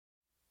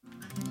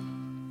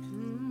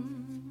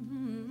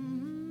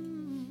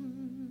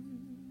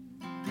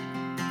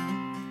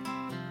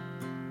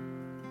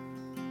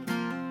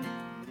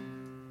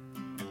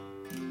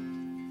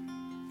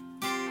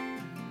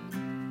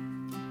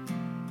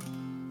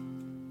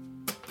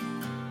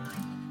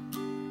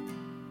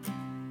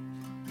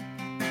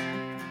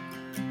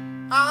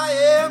I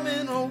am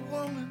in a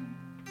woman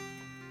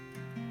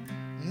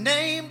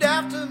named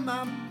after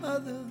my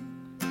mother.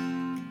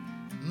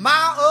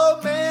 My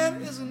old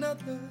man is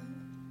another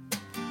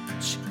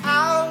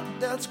child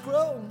that's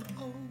grown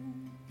old.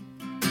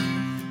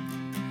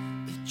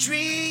 He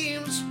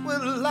dreams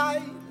with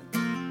light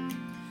and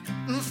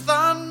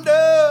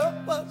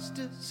thunder was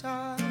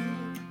desire.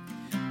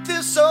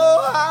 This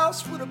old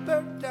house would have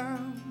burnt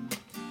down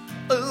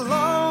a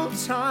long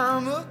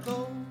time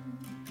ago.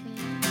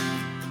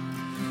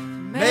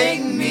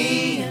 Make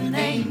me an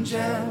angel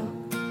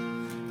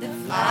that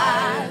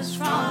flies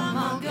from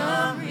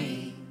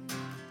Montgomery.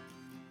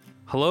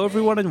 Hello,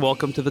 everyone, and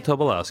welcome to the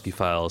Tobolowsky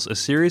Files, a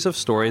series of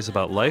stories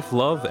about life,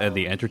 love, and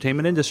the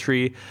entertainment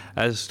industry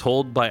as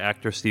told by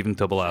actor Stephen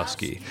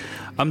Tobolowsky.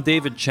 I'm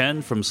David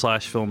Chen from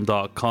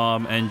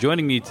SlashFilm.com, and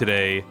joining me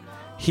today,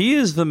 he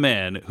is the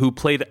man who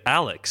played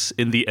Alex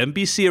in the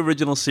NBC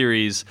original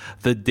series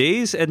The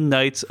Days and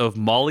Nights of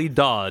Molly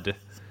Dodd,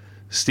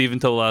 Stephen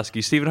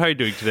Tobolowsky. Stephen, how are you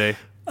doing today?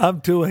 I'm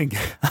doing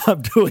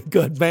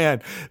good,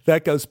 man.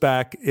 That goes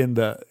back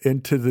into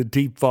the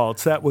deep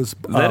vaults. That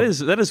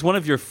is one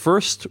of your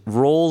first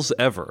roles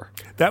ever.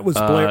 That was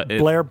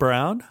Blair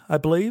Brown, I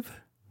believe.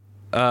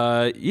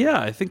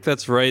 Yeah, I think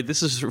that's right.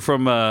 This is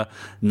from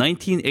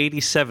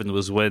 1987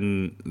 was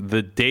when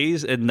The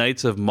Days and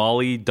Nights of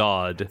Molly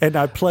Dodd. And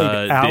I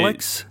played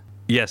Alex.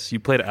 Yes, you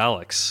played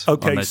Alex.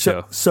 Okay, on that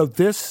show. So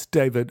this,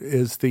 David,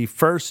 is the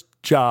first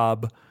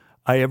job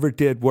I ever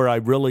did where I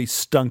really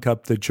stunk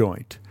up the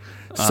joint.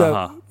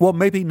 So, well,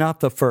 maybe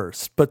not the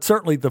first, but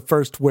certainly the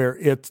first where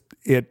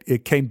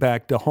it came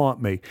back to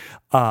haunt me.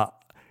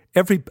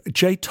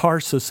 Jay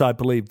Tarsus, I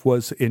believe,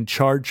 was in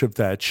charge of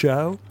that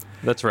show.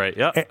 That's right.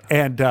 Yeah,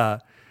 and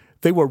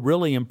they were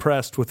really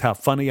impressed with how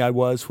funny I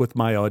was with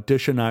my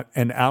audition.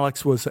 And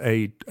Alex was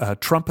a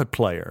trumpet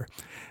player,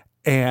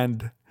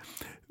 and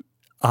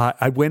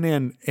I went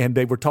in, and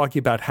they were talking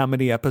about how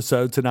many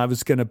episodes, and I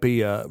was going to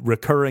be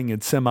recurring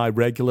and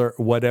semi-regular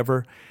or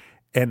whatever.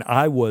 And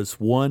I was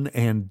one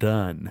and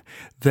done.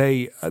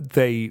 They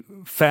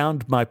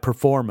found my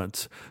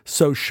performance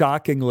so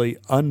shockingly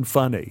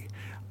unfunny.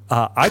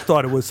 I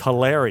thought it was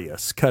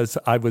hilarious because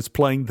I was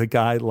playing the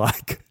guy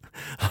like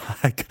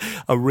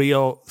a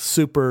real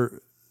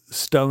super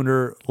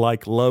stoner,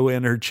 like low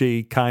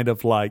energy, kind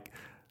of like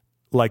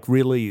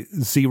really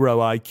zero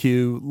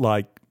IQ,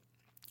 like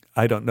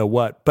I don't know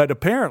what. But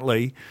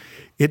apparently,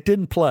 it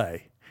didn't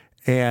play,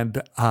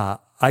 and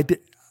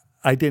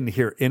I didn't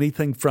hear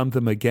anything from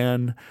them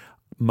again.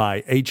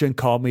 My agent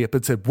called me up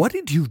and said, "What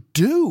did you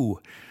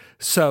do?"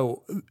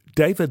 So,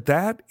 David,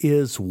 that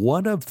is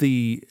one of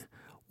the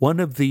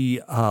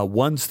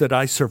ones that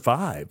I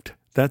survived.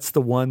 That's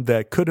the one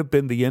that could have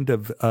been the end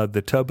of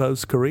the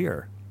Tobo's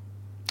career.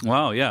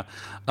 Wow, yeah.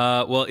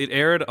 Well, it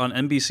aired on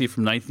NBC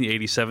from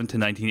 1987 to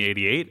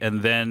 1988,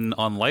 and then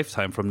on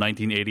Lifetime from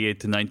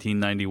 1988 to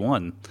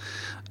 1991.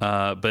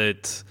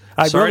 But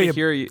sorry to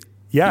hear you.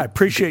 Yeah, I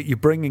appreciate you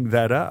bringing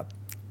that up.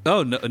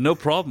 Oh, no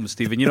problem,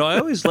 Stephen. You know, I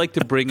always like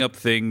to bring up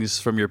things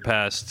from your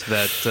past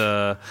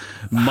that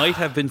might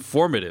have been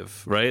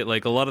formative, right?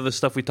 Like a lot of the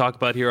stuff we talk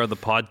about here on the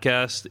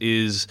podcast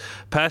is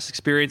past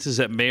experiences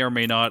that may or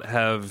may not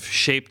have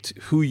shaped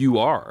who you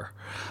are.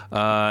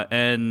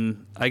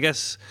 And I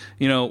guess,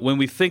 you know, when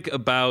we think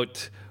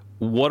about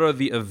what are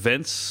the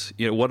events,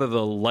 you know, what are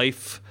the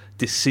life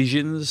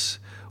decisions,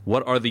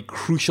 what are the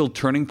crucial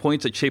turning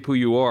points that shape who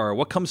you are,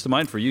 what comes to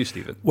mind for you,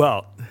 Stephen?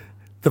 Well,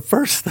 the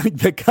first thing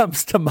that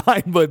comes to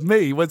mind with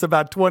me was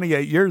about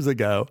 28 years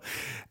ago,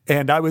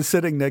 and I was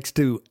sitting next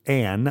to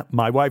Anne,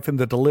 my wife, in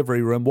the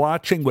delivery room,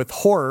 watching with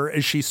horror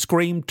as she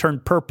screamed,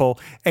 turned purple,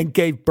 and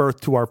gave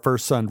birth to our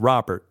first son,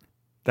 Robert.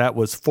 That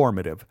was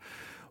formative.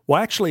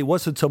 Well, actually, it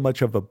wasn't so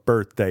much of a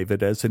birth,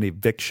 David, as an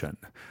eviction.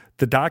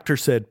 The doctor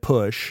said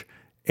push.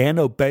 Anne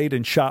obeyed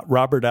and shot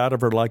Robert out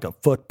of her like a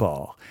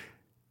football.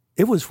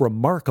 It was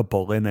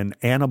remarkable in an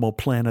Animal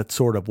Planet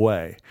sort of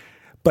way.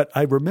 But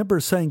I remember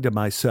saying to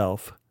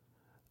myself,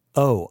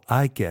 "Oh,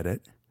 I get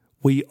it.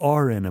 We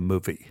are in a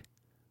movie,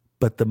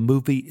 but the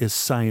movie is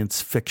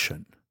science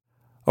fiction."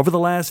 Over the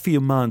last few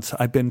months,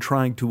 I've been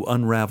trying to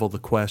unravel the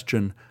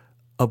question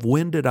of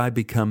when did I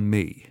become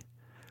me,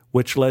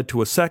 which led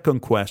to a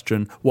second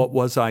question, what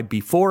was I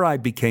before I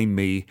became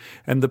me,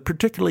 and the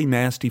particularly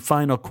nasty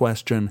final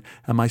question,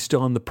 am I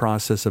still in the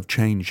process of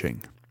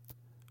changing?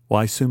 Will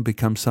I soon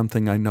become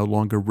something I no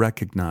longer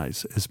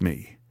recognize as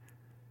me?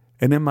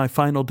 And in my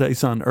final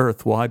days on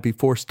earth, will I be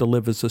forced to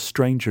live as a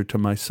stranger to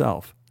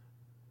myself?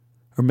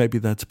 Or maybe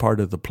that's part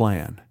of the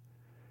plan.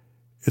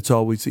 It's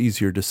always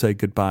easier to say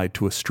goodbye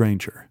to a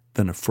stranger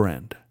than a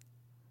friend.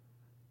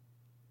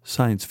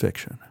 Science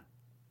fiction.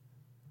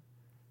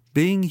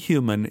 Being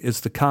human is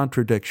the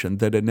contradiction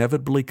that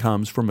inevitably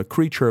comes from a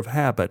creature of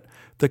habit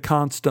that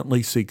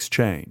constantly seeks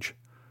change.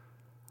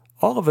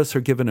 All of us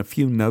are given a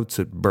few notes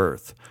at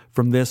birth.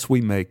 From this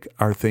we make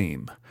our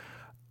theme.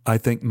 I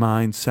think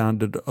mine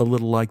sounded a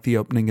little like the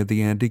opening of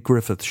the Andy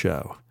Griffith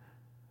Show.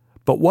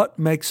 But what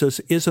makes us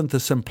isn't the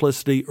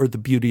simplicity or the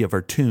beauty of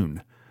our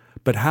tune,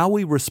 but how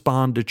we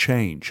respond to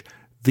change.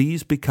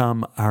 These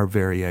become our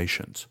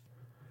variations.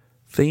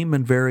 Theme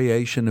and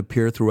variation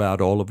appear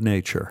throughout all of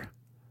nature.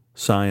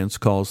 Science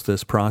calls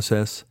this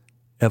process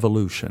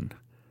evolution.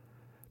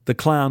 The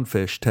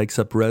clownfish takes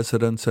up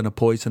residence in a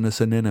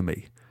poisonous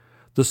anemone.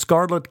 The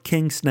scarlet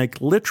king snake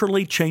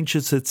literally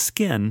changes its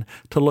skin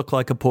to look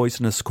like a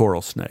poisonous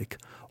coral snake.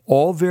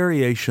 All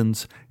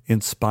variations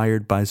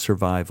inspired by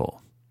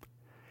survival.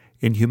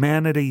 In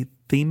humanity,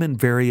 theme and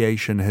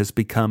variation has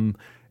become,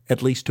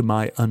 at least to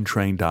my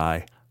untrained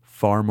eye,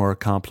 far more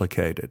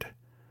complicated.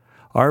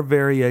 Our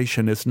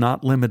variation is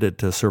not limited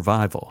to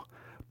survival,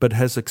 but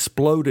has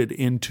exploded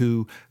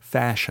into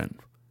fashion,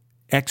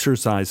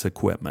 exercise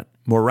equipment,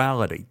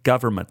 morality,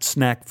 government,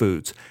 snack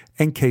foods,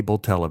 and cable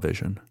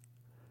television.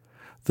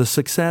 The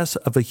success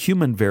of a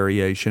human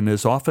variation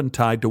is often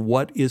tied to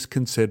what is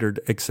considered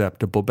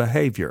acceptable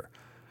behavior,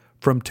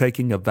 from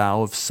taking a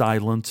vow of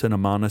silence in a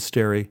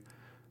monastery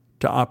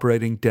to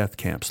operating death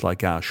camps like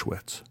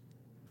Auschwitz.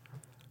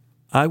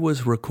 I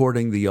was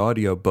recording the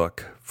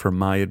audiobook for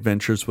My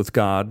Adventures with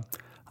God.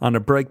 On a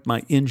break,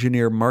 my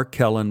engineer, Mark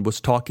Kellen,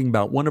 was talking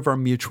about one of our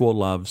mutual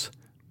loves,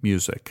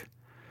 music.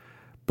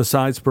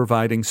 Besides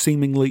providing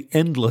seemingly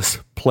endless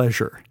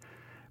pleasure,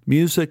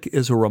 music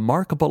is a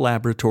remarkable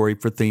laboratory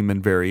for theme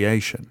and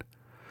variation.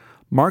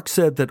 Mark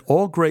said that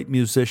all great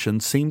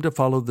musicians seem to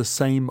follow the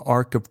same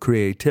arc of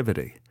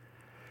creativity.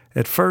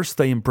 At first,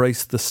 they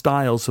embrace the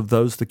styles of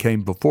those that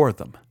came before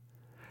them.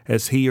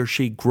 As he or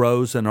she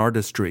grows in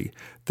artistry,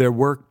 their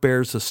work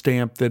bears a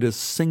stamp that is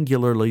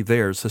singularly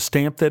theirs, a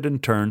stamp that in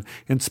turn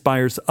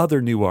inspires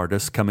other new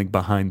artists coming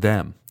behind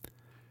them.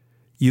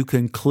 You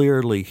can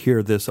clearly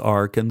hear this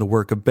arc in the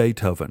work of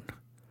Beethoven.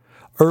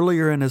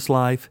 Earlier in his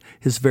life,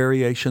 his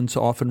variations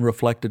often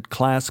reflected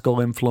classical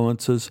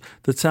influences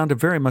that sounded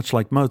very much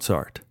like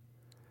Mozart.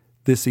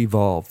 This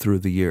evolved through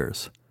the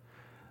years.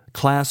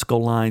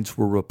 Classical lines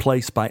were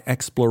replaced by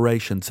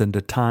explorations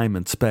into time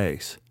and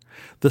space.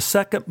 The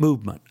second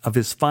movement of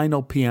his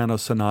final piano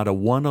sonata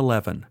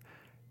 111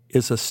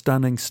 is a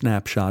stunning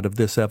snapshot of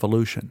this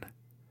evolution.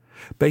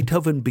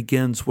 Beethoven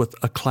begins with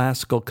a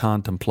classical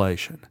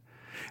contemplation,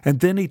 and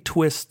then he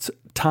twists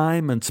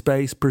time and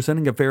space,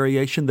 presenting a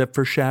variation that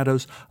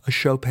foreshadows a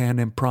Chopin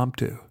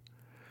impromptu.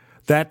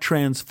 That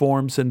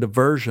transforms into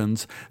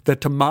versions that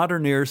to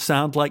modern ears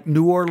sound like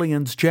New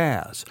Orleans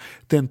jazz.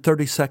 Then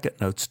 32nd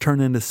notes turn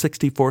into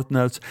 64th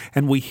notes,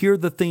 and we hear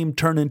the theme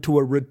turn into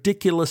a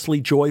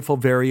ridiculously joyful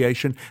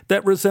variation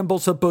that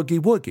resembles a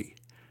boogie-woogie.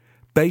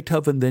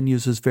 Beethoven then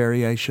uses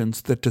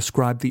variations that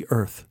describe the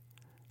earth,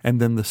 and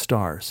then the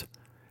stars,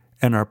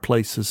 and our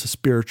place as a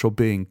spiritual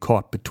being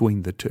caught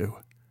between the two.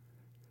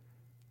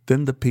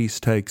 Then the piece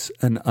takes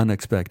an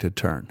unexpected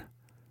turn.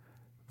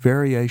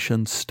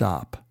 Variations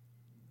stop.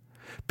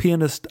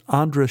 Pianist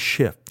Andras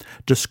Schiff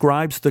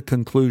describes the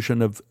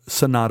conclusion of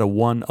Sonata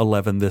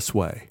 111 this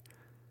way: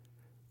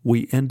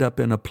 we end up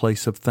in a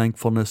place of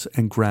thankfulness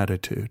and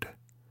gratitude.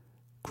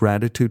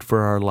 Gratitude for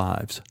our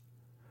lives.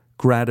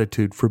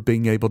 Gratitude for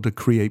being able to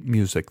create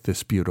music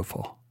this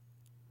beautiful.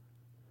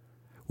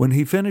 When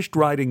he finished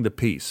writing the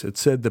piece, it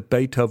said that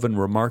Beethoven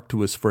remarked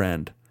to his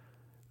friend,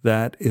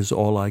 "That is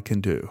all I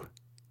can do."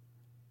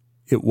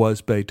 It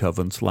was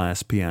Beethoven's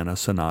last piano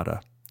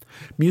sonata.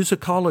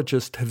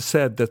 Musicologists have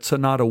said that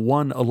Sonata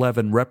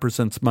 111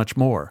 represents much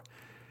more.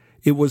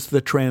 It was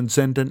the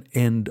transcendent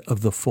end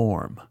of the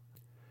form.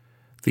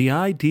 The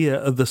idea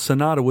of the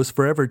sonata was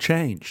forever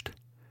changed.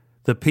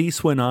 The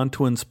piece went on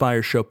to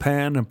inspire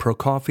Chopin and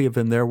Prokofiev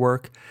in their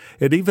work.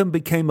 It even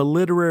became a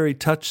literary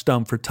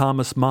touchstone for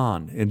Thomas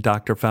Mann in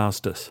Dr.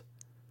 Faustus.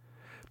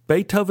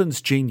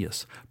 Beethoven's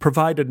genius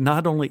provided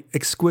not only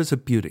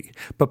exquisite beauty,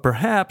 but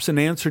perhaps an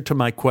answer to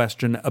my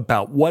question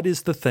about what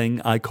is the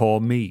thing I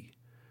call me.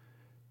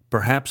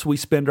 Perhaps we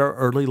spend our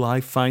early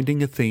life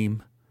finding a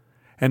theme,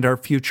 and our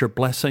future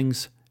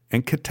blessings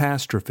and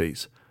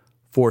catastrophes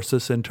force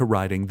us into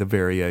writing the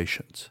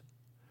variations.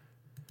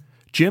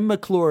 Jim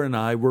McClure and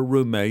I were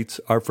roommates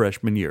our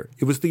freshman year.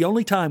 It was the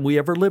only time we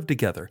ever lived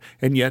together,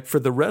 and yet for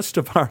the rest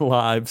of our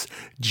lives,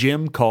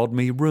 Jim called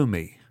me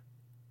Roomie.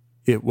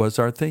 It was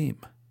our theme.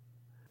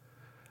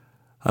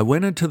 I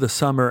went into the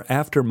summer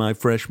after my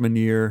freshman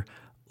year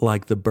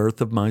like the birth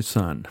of my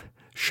son,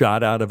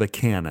 shot out of a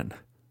cannon.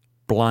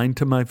 Blind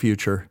to my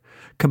future,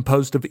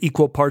 composed of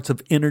equal parts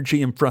of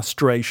energy and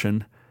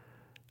frustration.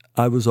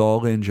 I was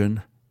all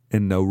engine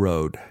and no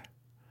road.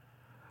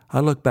 I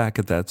look back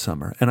at that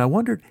summer, and I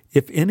wondered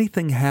if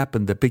anything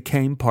happened that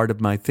became part of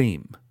my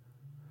theme.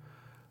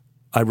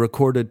 I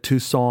recorded 2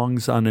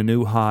 songs on a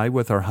new high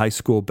with our high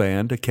school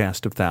band, A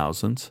Cast of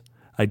Thousands.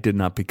 I did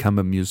not become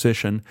a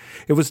musician.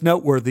 It was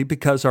noteworthy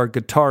because our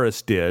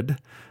guitarist did.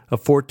 A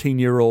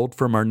 14-year-old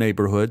from our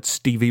neighborhood,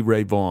 Stevie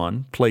Ray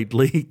Vaughan, played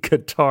lead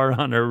guitar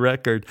on our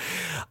record.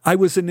 I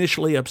was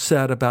initially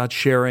upset about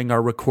sharing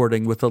our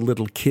recording with a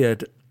little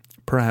kid.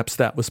 Perhaps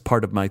that was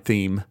part of my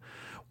theme.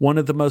 One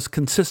of the most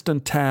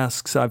consistent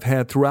tasks I've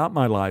had throughout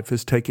my life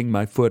is taking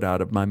my foot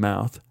out of my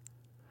mouth.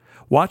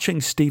 Watching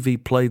Stevie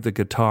play the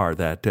guitar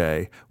that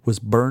day was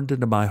burned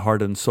into my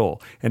heart and soul,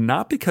 and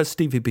not because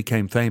Stevie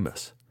became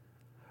famous,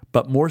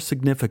 But more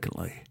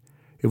significantly,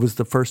 it was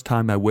the first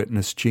time I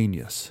witnessed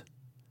genius.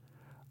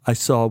 I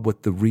saw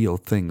what the real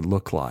thing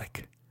looked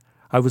like.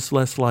 I was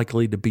less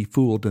likely to be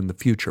fooled in the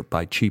future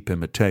by cheap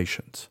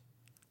imitations.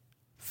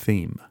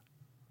 Theme.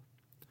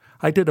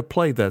 I did a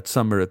play that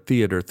summer at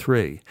Theater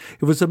 3.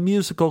 It was a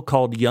musical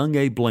called Young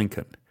Abe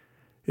Lincoln.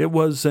 It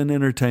was an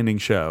entertaining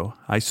show.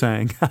 I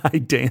sang, I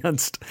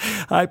danced,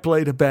 I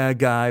played a bad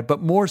guy,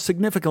 but more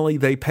significantly,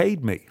 they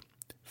paid me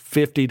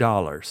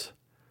 $50.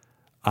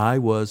 I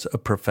was a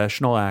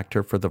professional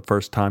actor for the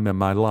first time in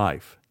my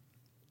life.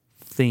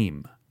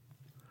 Theme.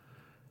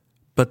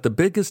 But the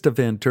biggest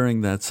event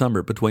during that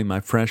summer between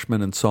my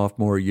freshman and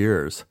sophomore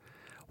years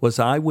was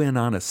I went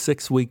on a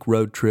 6-week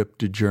road trip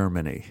to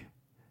Germany.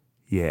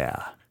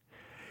 Yeah.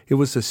 It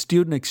was a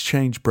student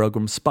exchange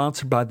program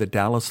sponsored by the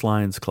Dallas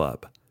Lions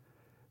Club.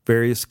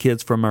 Various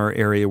kids from our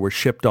area were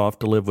shipped off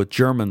to live with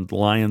German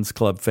Lions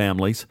Club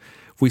families.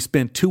 We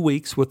spent 2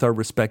 weeks with our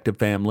respective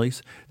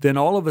families. Then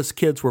all of us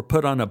kids were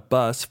put on a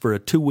bus for a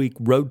 2-week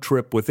road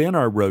trip within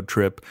our road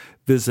trip,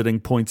 visiting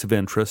points of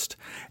interest.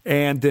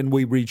 And then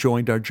we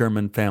rejoined our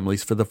German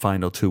families for the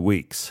final 2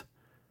 weeks.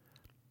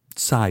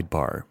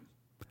 Sidebar.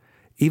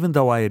 Even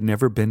though I had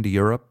never been to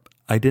Europe,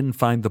 I didn't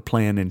find the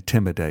plan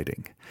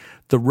intimidating.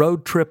 The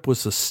road trip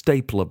was a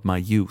staple of my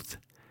youth.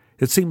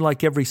 It seemed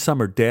like every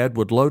summer Dad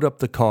would load up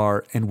the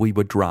car and we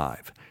would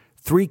drive.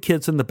 3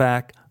 kids in the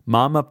back,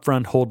 Mom up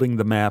front holding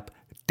the map,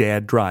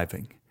 Dad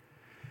driving.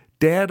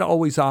 Dad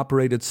always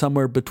operated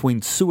somewhere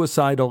between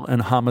suicidal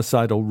and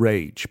homicidal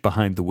rage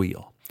behind the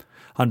wheel.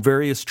 On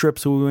various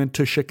trips we went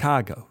to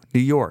Chicago, New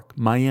York,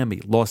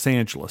 Miami, Los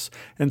Angeles,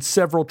 and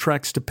several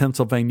treks to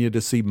Pennsylvania to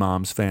see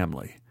Mom's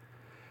family.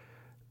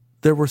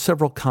 There were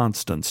several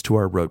constants to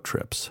our road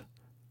trips.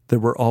 There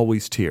were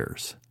always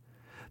tears.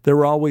 There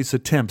were always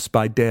attempts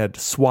by Dad to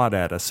swat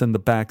at us in the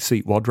back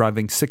seat while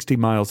driving 60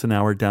 miles an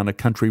hour down a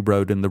country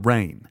road in the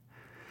rain.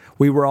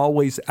 We were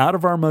always out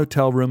of our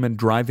motel room and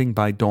driving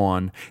by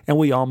dawn, and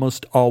we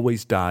almost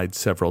always died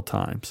several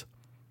times.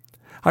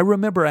 I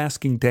remember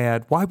asking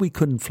Dad why we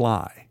couldn't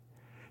fly.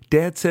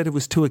 Dad said it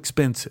was too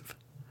expensive.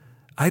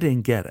 I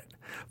didn't get it.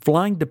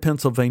 Flying to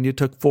Pennsylvania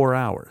took 4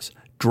 hours.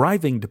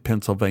 Driving to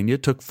Pennsylvania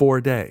took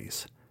 4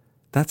 days.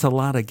 That's a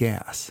lot of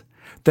gas.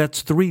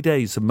 That's 3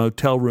 days of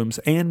motel rooms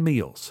and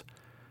meals.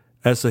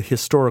 As a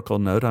historical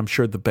note, I'm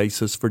sure the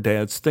basis for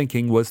Dad's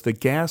thinking was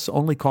that gas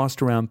only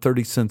cost around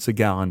 30 cents a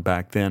gallon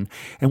back then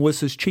and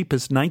was as cheap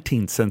as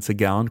 19 cents a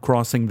gallon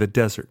crossing the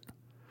desert.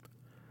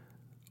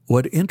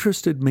 What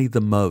interested me the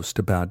most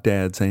about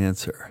Dad's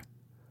answer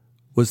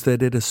was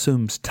that it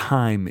assumes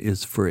time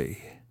is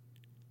free.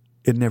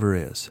 It never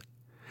is.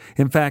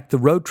 In fact, the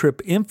road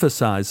trip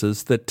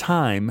emphasizes that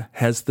time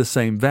has the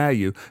same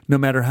value no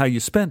matter how you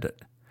spend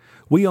it.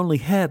 We only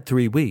had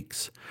 3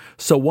 weeks,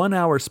 so 1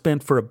 hour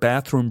spent for a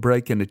bathroom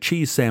break and a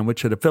cheese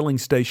sandwich at a filling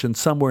station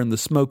somewhere in the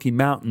Smoky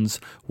Mountains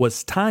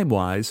was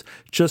time-wise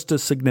just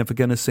as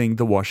significant as seeing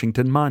the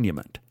Washington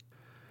Monument.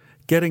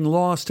 Getting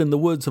lost in the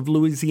woods of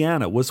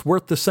Louisiana was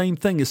worth the same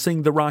thing as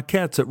seeing the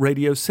Rockettes at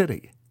Radio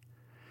City.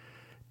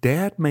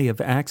 Dad may have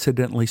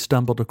accidentally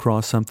stumbled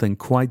across something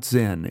quite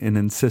zen in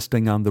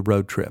insisting on the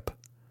road trip.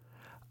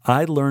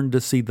 I learned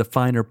to see the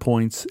finer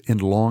points in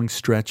long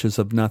stretches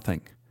of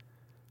nothing.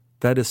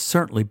 That has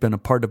certainly been a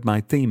part of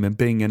my theme in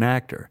being an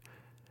actor.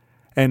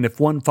 And if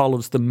one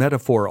follows the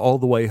metaphor all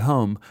the way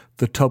home,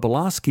 the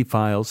Tobolowsky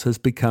Files has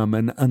become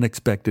an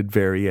unexpected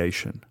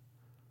variation.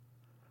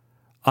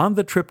 On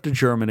the trip to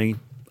Germany,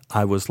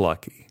 I was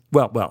lucky.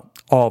 Well,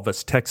 all of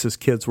us Texas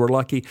kids were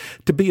lucky.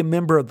 To be a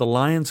member of the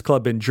Lions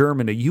Club in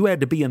Germany, you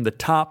had to be in the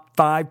top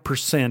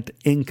 5%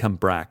 income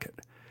bracket.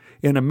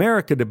 In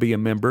America, to be a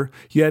member,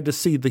 you had to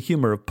see the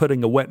humor of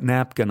putting a wet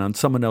napkin on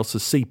someone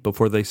else's seat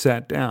before they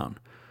sat down.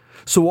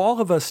 So all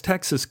of us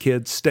Texas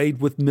kids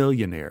stayed with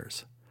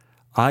millionaires.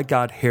 I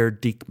got Herr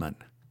Diekmann.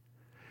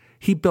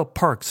 He built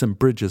parks and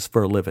bridges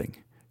for a living.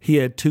 He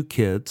had 2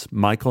 kids,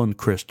 Michael and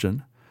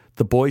Christian.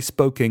 The boys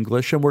spoke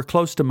English and were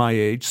close to my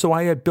age, so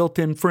I had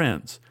built-in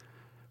friends.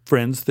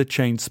 Friends that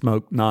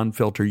chain-smoked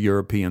non-filter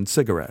European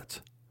cigarettes.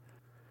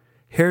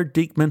 Herr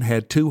Diekmann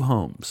had 2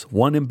 homes,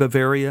 one in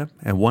Bavaria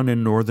and one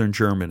in northern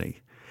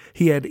Germany.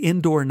 He had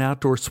indoor and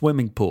outdoor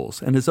swimming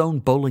pools and his own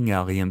bowling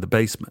alley in the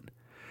basement.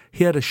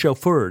 He had a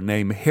chauffeur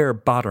named Herr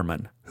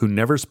Boderman, who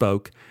never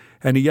spoke,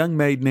 and a young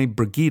maid named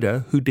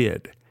Brigitte, who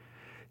did.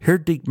 Herr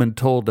Diekmann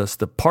told us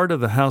that part of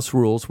the house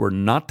rules were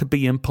not to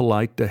be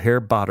impolite to Herr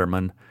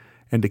Boderman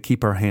and to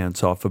keep our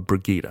hands off of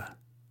Brigitte.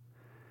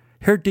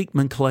 Herr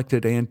Diekmann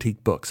collected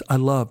antique books. I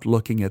loved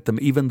looking at them,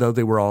 even though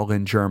they were all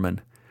in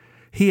German.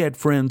 He had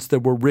friends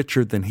that were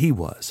richer than he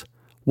was.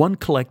 One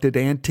collected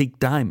antique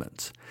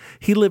diamonds.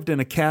 He lived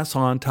in a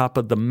castle on top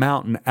of the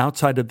mountain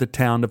outside of the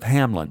town of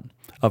Hamelin,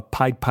 of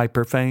Pied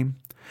Piper fame.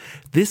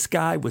 This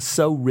guy was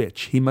so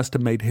rich, he must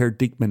have made Herr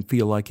Diekmann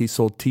feel like he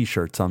sold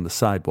T-shirts on the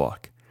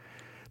sidewalk.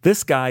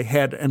 This guy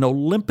had an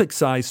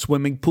Olympic-sized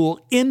swimming pool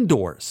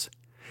indoors.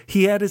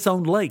 He had his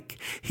own lake.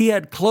 He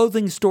had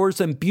clothing stores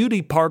and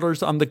beauty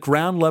parlors on the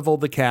ground level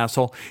of the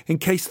castle. In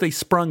case they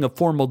sprung a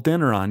formal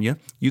dinner on you,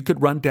 you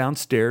could run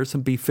downstairs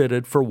and be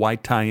fitted for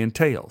white tie and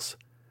tails.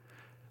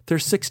 Their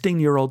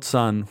 16-year-old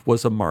son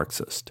was a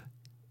Marxist.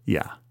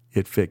 Yeah,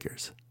 it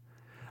figures.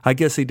 I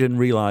guess he didn't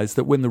realize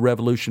that when the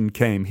revolution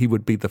came, he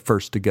would be the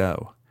first to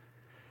go.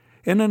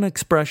 In an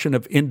expression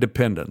of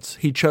independence,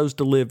 he chose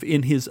to live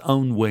in his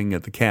own wing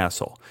of the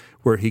castle,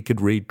 where he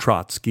could read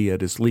Trotsky at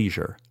his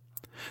leisure.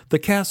 The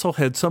castle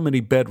had so many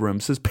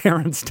bedrooms, his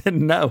parents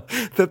didn't know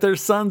that their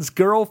son's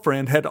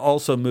girlfriend had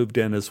also moved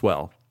in as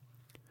well.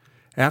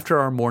 After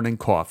our morning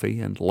coffee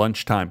and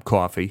lunchtime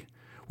coffee,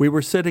 we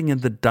were sitting in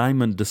the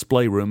diamond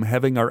display room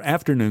having our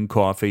afternoon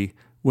coffee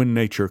when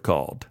nature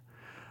called.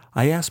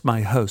 I asked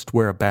my host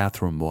where a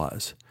bathroom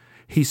was.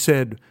 He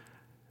said,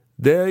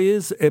 "There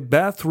is a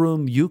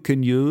bathroom you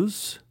can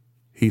use."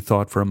 He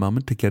thought for a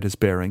moment to get his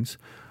bearings.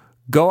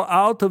 "Go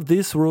out of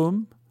this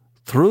room,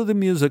 through the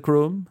music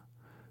room.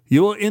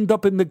 You will end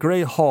up in the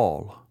gray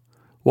hall.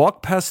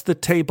 Walk past the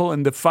table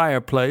and the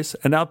fireplace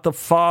and out the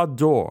far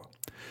door.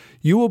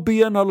 You will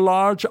be in a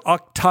large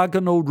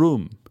octagonal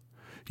room.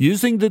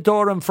 Using the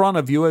door in front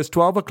of you as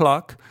 12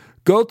 o'clock,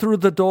 go through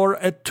the door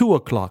at 2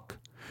 o'clock.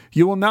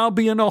 You will now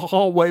be in a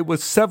hallway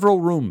with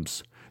several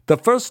rooms. The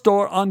first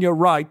door on your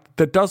right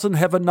that doesn't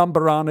have a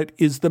number on it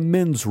is the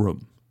men's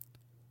room."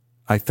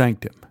 I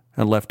thanked him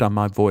and left on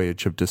my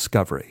voyage of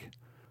discovery.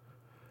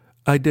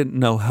 I didn't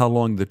know how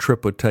long the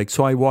trip would take,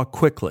 so I walked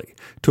quickly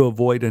to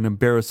avoid an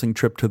embarrassing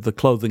trip to the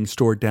clothing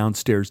store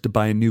downstairs to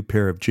buy a new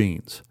pair of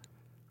jeans.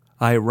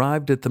 I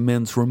arrived at the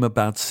men's room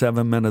about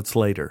 7 minutes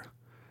later.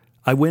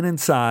 I went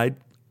inside.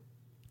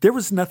 There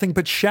was nothing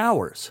but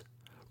showers.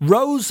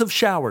 Rows of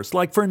showers,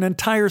 like for an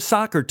entire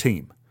soccer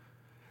team.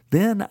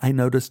 Then I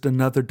noticed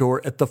another door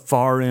at the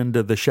far end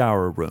of the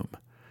shower room.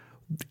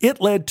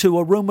 It led to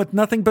a room with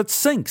nothing but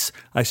sinks.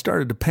 I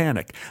started to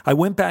panic. I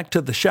went back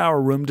to the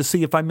shower room to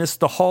see if I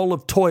missed the hall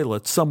of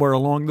toilets somewhere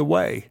along the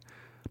way.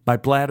 My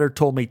bladder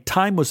told me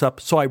time was up,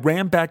 so I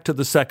ran back to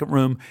the second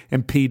room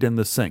and peed in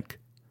the sink.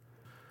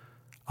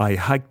 I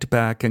hiked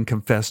back and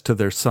confessed to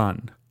their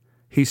son.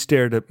 He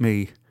stared at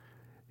me.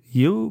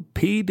 "You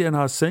peed in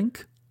our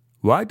sink?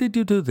 Why did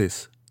you do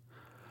this?"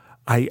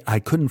 I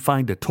couldn't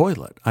find a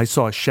toilet. I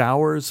saw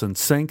showers and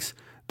sinks.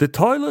 "The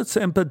toilets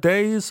and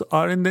bidets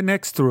are in the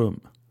next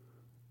room."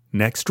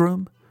 "Next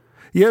room?"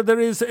 "Yeah, there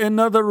is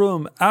another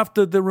room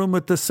after the room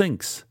with the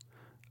sinks."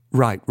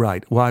 Right.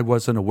 Well, I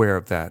wasn't aware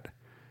of that.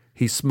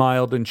 He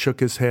smiled and shook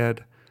his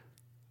head.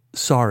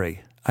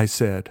 "Sorry," I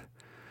said.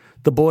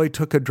 The boy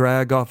took a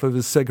drag off of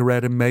his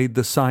cigarette and made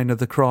the sign of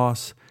the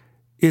cross.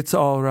 "It's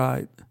all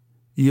right.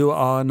 You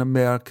are an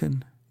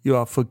American. You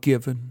are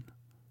forgiven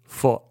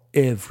for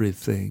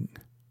everything."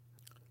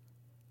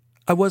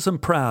 I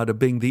wasn't proud of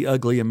being the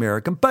ugly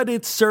American, but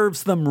it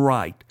serves them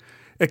right.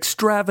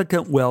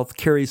 Extravagant wealth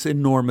carries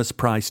enormous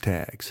price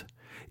tags.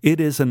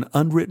 It is an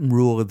unwritten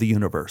rule of the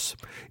universe.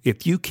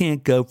 If you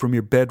can't go from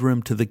your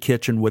bedroom to the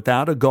kitchen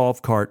without a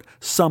golf cart,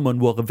 someone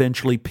will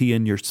eventually pee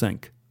in your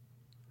sink.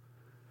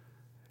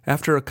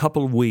 After a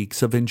couple of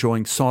weeks of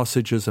enjoying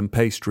sausages and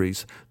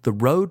pastries, the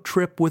road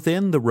trip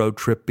within the road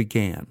trip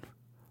began.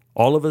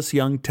 All of us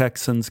young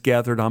Texans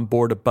gathered on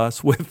board a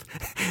bus with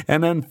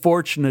an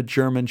unfortunate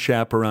German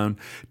chaperone.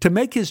 To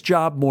make his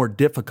job more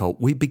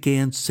difficult, we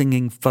began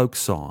singing folk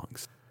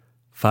songs.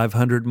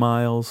 500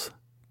 Miles,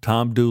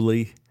 Tom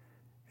Dooley,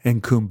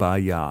 and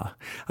Kumbaya.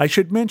 I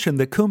should mention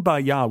that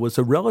Kumbaya was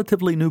a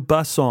relatively new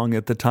bus song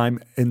at the time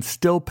and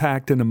still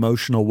packed an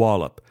emotional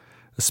wallop,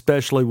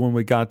 especially when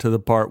we got to the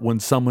part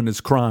when someone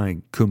is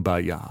crying,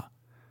 Kumbaya.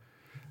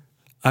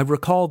 I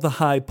recall the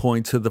high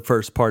points of the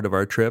first part of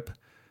our trip.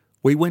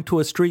 We went to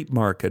a street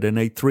market and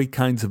ate 3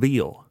 kinds of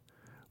eel.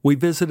 We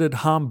visited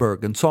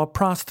Hamburg and saw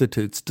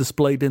prostitutes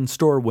displayed in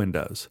store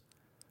windows.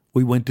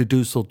 We went to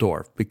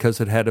Dusseldorf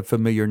because it had a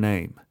familiar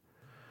name.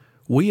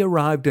 We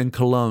arrived in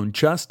Cologne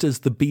just as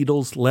the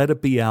Beatles' Let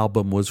It Be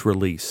album was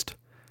released.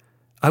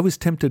 I was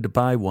tempted to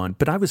buy one,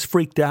 but I was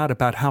freaked out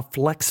about how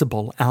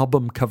flexible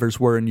album covers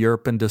were in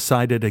Europe and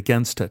decided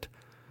against it.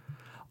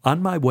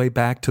 On my way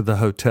back to the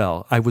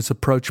hotel, I was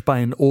approached by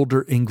an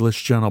older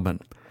English gentleman.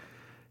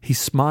 He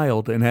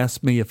smiled and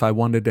asked me if I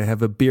wanted to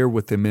have a beer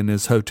with him in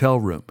his hotel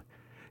room.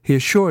 He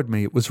assured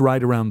me it was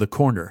right around the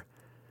corner.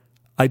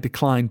 I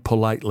declined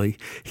politely.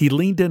 He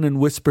leaned in and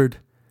whispered,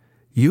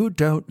 "You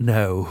don't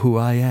know who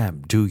I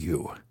am, do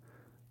you?"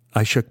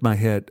 I shook my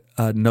head.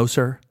 No,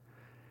 sir."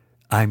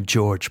 "I'm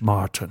George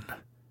Martin.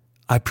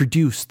 I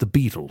produced the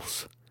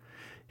Beatles."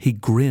 He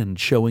grinned,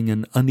 showing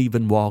an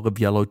uneven wall of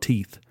yellow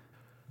teeth.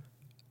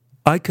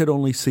 I could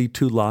only see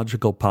 2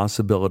 logical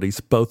possibilities.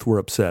 Both were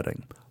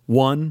upsetting.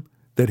 One,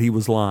 that he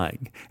was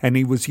lying, and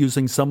he was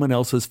using someone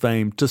else's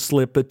fame to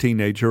slip a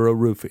teenager a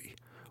roofie.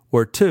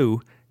 Or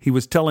 2, he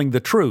was telling the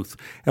truth,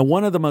 and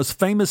one of the most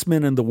famous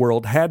men in the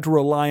world had to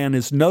rely on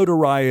his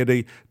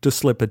notoriety to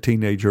slip a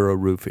teenager a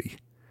roofie.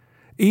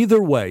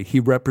 Either way, he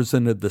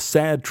represented the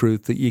sad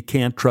truth that you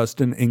can't trust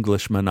an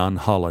Englishman on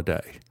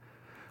holiday.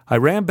 I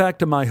ran back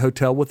to my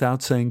hotel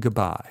without saying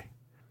goodbye.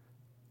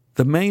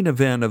 The main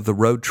event of the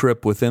road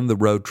trip within the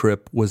road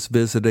trip was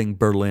visiting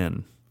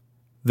Berlin.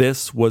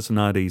 This was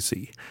not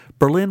easy.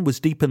 Berlin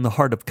was deep in the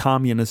heart of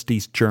communist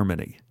East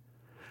Germany.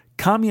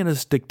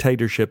 Communist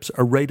dictatorships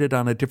are rated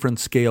on a different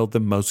scale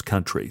than most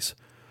countries.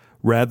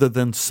 Rather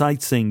than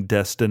sightseeing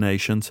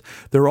destinations,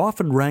 they're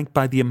often ranked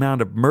by the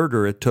amount of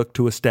murder it took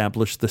to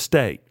establish the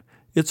state.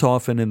 It's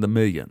often in the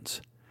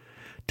millions.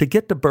 To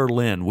get to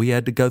Berlin, we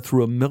had to go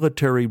through a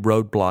military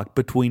roadblock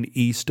between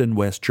East and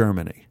West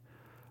Germany.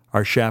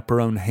 Our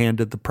chaperone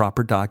handed the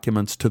proper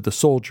documents to the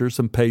soldiers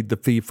and paid the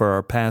fee for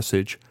our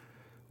passage.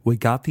 We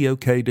got the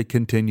okay to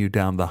continue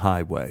down the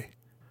highway.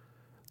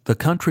 The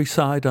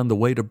countryside on the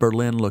way to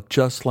Berlin looked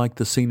just like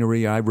the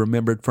scenery I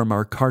remembered from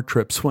our car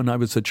trips when I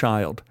was a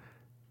child,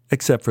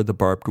 except for the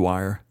barbed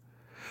wire.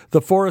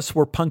 The forests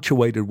were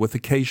punctuated with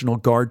occasional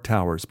guard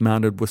towers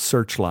mounted with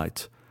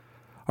searchlights.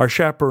 Our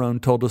chaperone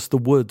told us the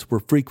woods were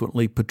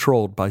frequently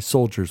patrolled by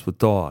soldiers with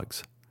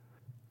dogs.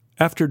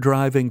 After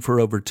driving for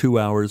over 2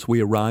 hours,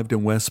 we arrived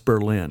in West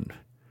Berlin.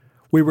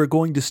 We were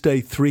going to stay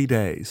 3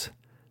 days.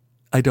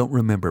 I don't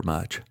remember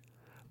much.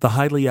 The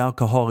highly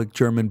alcoholic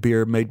German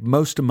beer made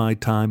most of my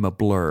time a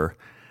blur.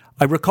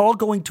 I recall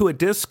going to a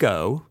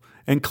disco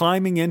and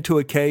climbing into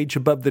a cage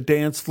above the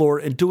dance floor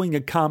and doing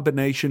a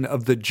combination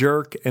of the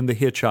jerk and the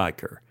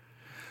hitchhiker.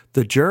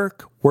 The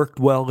jerk worked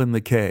well in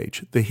the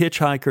cage, the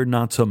hitchhiker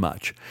not so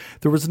much.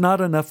 There was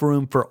not enough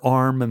room for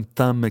arm and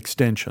thumb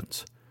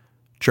extensions.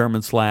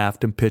 Germans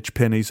laughed and pitched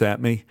pennies at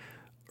me,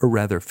 or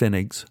rather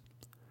pfennigs.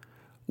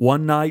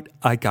 One night,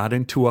 I got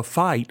into a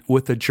fight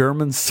with a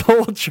German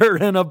soldier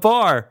in a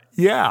bar.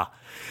 Yeah.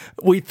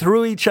 We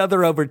threw each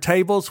other over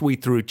tables. We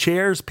threw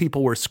chairs.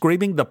 People were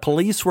screaming. The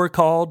police were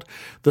called.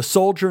 The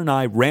soldier and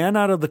I ran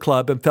out of the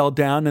club and fell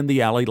down in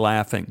the alley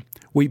laughing.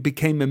 We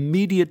became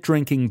immediate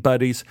drinking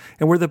buddies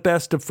and were the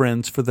best of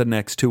friends for the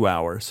next 2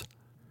 hours.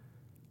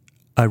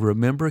 I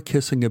remember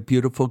kissing a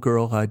beautiful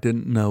girl I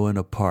didn't know in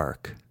a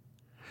park.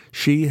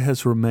 She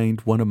has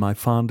remained one of my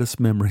fondest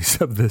memories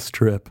of this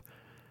trip.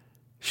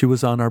 She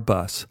was on our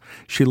bus.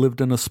 She lived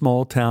in a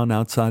small town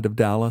outside of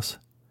Dallas.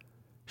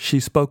 She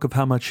spoke of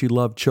how much she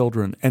loved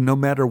children, and no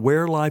matter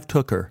where life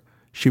took her,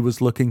 she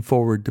was looking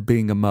forward to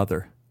being a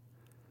mother.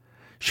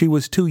 She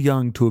was too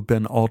young to have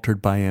been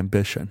altered by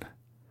ambition.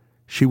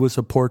 She was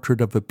a portrait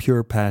of a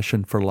pure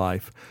passion for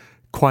life,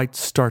 quite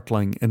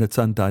startling in its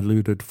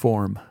undiluted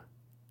form.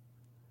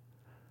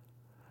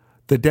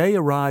 The day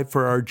arrived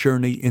for our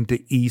journey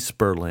into East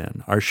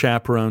Berlin. Our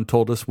chaperone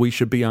told us we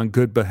should be on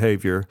good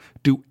behavior,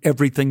 do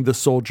everything the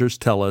soldiers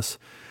tell us.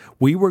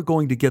 We were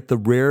going to get the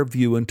rare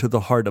view into the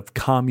heart of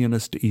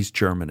communist East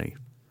Germany.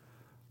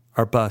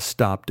 Our bus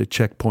stopped at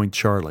Checkpoint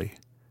Charlie.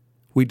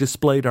 We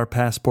displayed our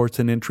passports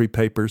and entry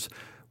papers.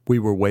 We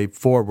were waved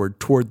forward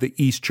toward the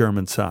East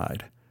German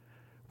side.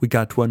 We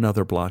got to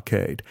another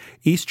blockade.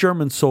 East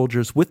German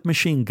soldiers with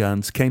machine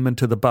guns came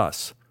into the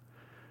bus.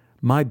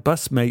 My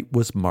busmate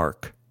was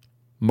Mark.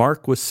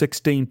 Mark was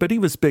 16, but he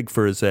was big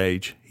for his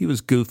age. He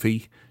was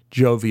goofy,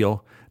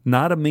 jovial,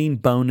 not a mean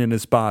bone in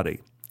his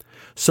body.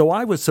 So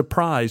I was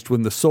surprised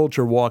when the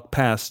soldier walked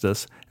past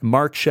us, and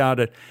Mark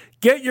shouted,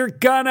 "Get your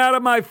gun out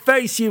of my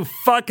face, you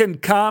fucking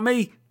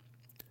commie!"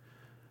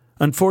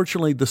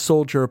 Unfortunately, the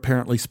soldier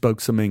apparently spoke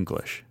some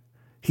English.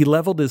 He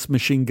leveled his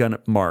machine gun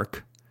at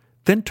Mark,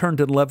 then turned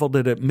and leveled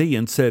it at me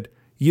and said,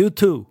 "You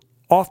two,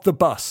 off the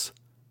bus."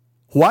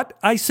 "What?"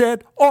 I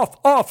said.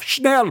 Off,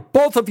 schnell,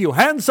 both of you,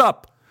 hands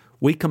up."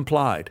 We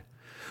complied.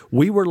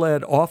 We were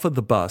led off of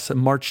the bus and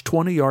marched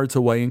 20 yards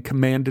away and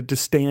commanded to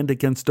stand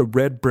against a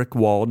red brick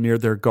wall near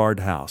their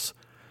guardhouse.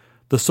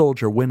 The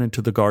soldier went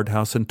into the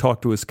guardhouse and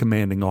talked to his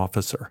commanding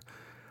officer.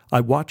 I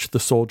watched the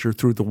soldier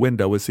through the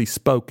window as he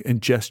spoke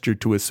and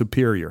gestured to his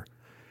superior.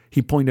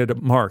 He pointed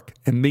at Mark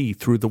and me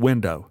through the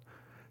window.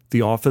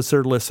 The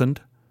officer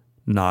listened,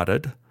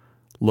 nodded,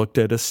 looked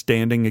at us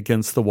standing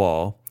against the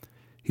wall.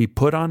 He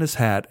put on his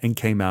hat and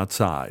came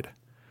outside.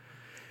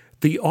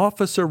 The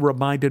officer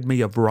reminded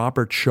me of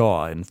Robert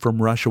Shaw in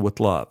From Russia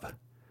with Love.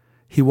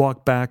 He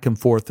walked back and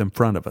forth in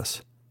front of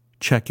us,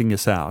 checking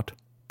us out,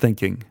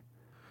 thinking.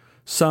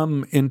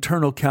 Some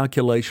internal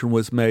calculation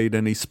was made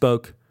and he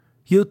spoke,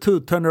 "You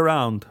two turn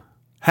around.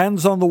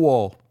 Hands on the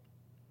wall."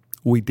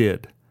 We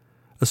did.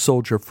 A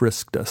soldier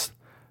frisked us.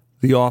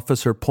 The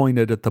officer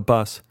pointed at the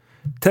bus.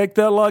 "Take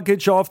their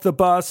luggage off the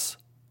bus."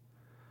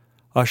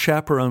 Our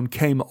chaperone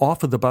came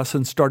off of the bus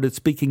and started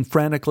speaking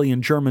frantically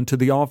in German to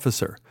the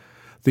officer.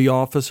 The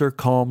officer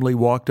calmly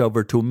walked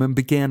over to him and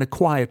began a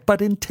quiet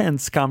but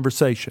intense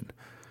conversation.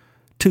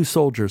 2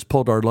 soldiers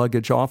pulled our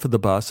luggage off of the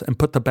bus and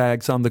put the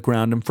bags on the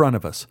ground in front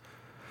of us.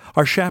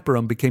 Our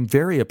chaperone became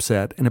very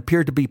upset and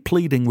appeared to be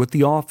pleading with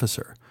the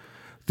officer.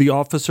 The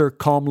officer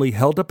calmly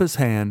held up his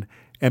hand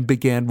and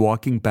began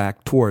walking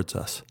back towards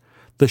us.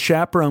 The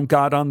chaperone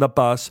got on the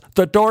bus,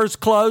 the doors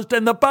closed,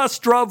 and the bus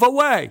drove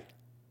away.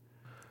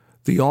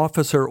 The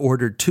officer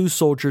ordered 2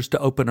 soldiers to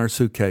open our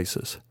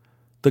suitcases.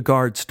 The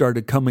guards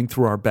started combing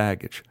through our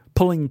baggage,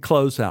 pulling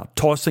clothes out,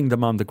 tossing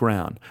them on the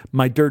ground,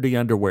 my dirty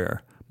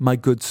underwear, my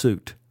good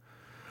suit.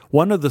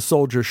 One of the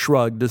soldiers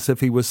shrugged as if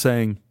he was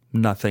saying,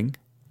 "Nothing."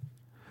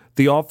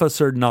 The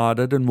officer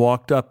nodded and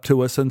walked up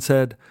to us and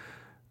said,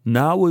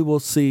 "Now we will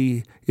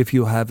see if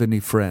you have any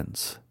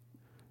friends.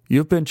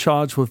 You've been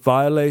charged with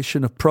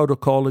violation of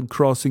protocol in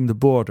crossing the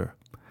border.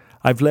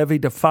 I've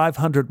levied a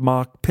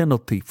 500-mark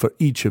penalty for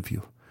each of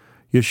you.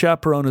 Your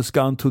chaperone has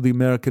gone to the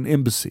American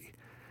embassy.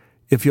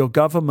 If your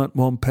government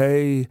won't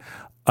pay,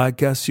 I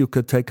guess you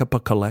could take up a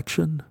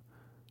collection.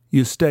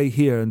 You stay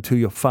here until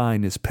your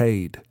fine is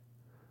paid."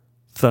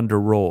 Thunder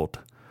rolled.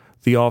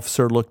 The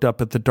officer looked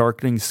up at the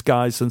darkening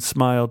skies and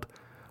smiled.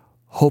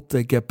 "Hope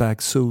they get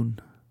back soon."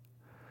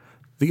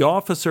 The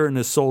officer and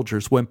his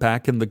soldiers went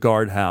back in the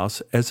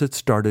guardhouse as it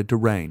started to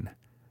rain,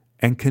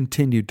 and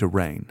continued to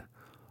rain.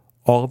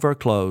 All of our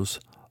clothes,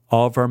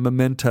 all of our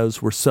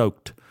mementos were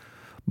soaked.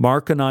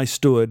 Mark and I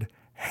stood,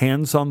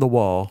 hands on the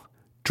wall,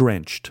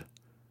 drenched.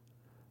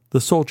 The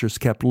soldiers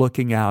kept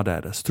looking out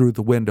at us through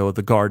the window of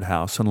the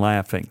guardhouse and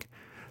laughing.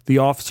 The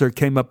officer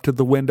came up to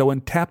the window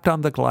and tapped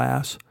on the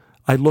glass.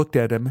 I looked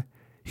at him.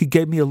 He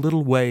gave me a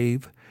little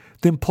wave,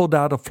 then pulled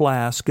out a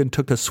flask and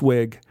took a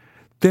swig.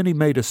 Then he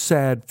made a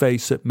sad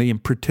face at me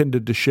and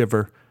pretended to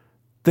shiver.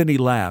 Then he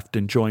laughed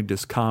and joined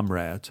his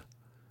comrades.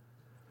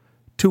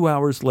 2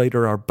 hours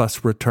later, our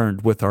bus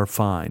returned with our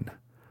fine.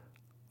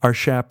 Our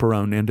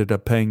chaperone ended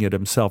up paying it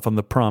himself on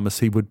the promise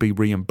he would be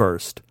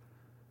reimbursed.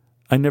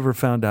 I never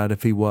found out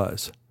if he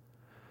was.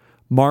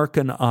 Mark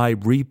and I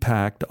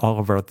repacked all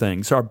of our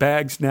things. Our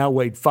bags now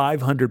weighed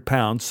 500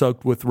 pounds,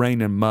 soaked with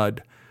rain and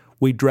mud.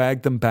 We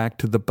dragged them back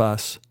to the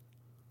bus.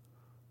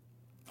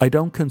 I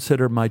don't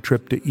consider my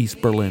trip to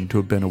East Berlin to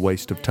have been a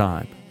waste of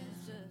time.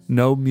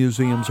 No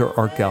museums or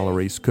art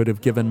galleries could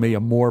have given me a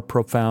more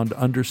profound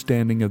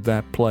understanding of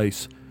that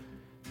place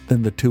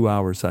than the 2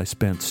 hours I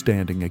spent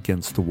standing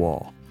against the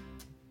wall.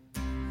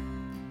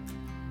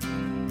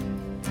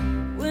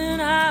 When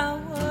I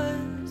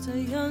was a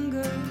young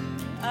girl,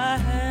 I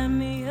had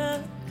me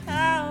a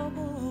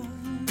cowboy.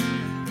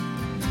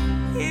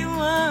 He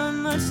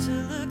wasn't much to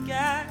look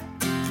at,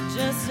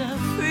 just a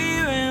free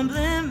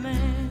rambling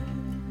man.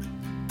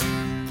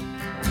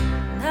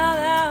 Now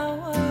that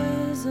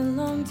was a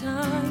long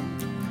time,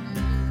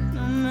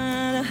 no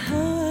matter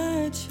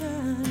how I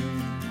tried.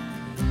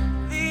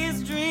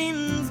 These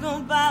dreams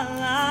go by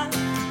like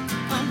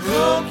a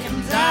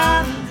broken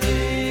down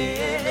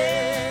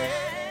day.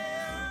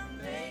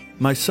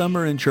 My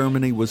summer in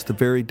Germany was the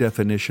very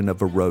definition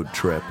of a road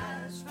trip.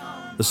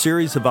 A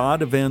series of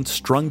odd events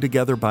strung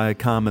together by a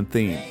common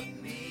theme.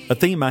 A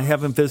theme I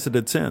haven't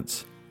visited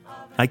since.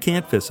 I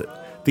can't visit.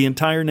 The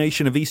entire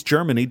nation of East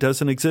Germany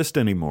doesn't exist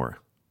anymore.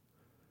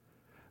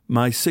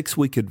 My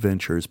 6-week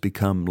adventures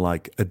become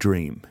like a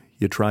dream.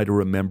 You try to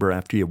remember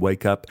after you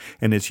wake up,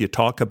 and as you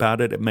talk about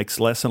it, it makes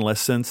less and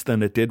less sense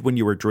than it did when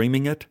you were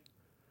dreaming it.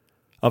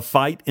 A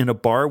fight in a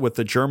bar with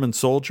a German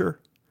soldier.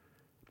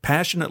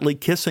 Passionately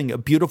kissing a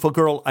beautiful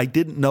girl I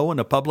didn't know in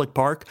a public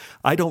park.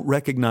 I don't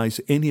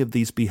recognize any of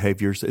these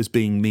behaviors as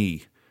being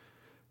me.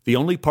 The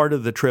only part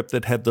of the trip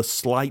that had the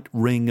slight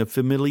ring of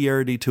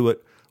familiarity to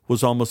it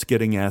was almost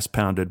getting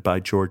ass-pounded by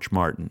George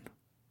Martin.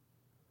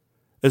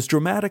 As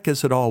dramatic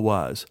as it all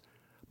was,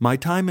 my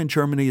time in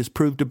Germany has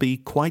proved to be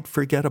quite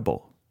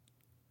forgettable.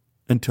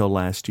 Until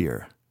last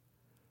year.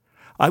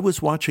 I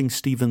was watching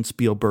Steven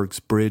Spielberg's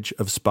Bridge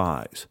of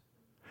Spies,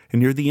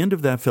 and near the end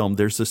of that film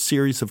there's a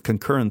series of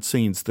concurrent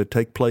scenes that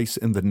take place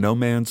in the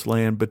no-man's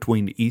land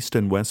between East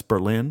and West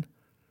Berlin.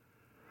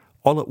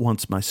 All at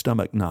once my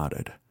stomach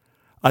knotted.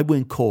 I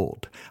went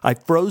cold. I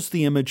froze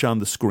the image on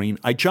the screen.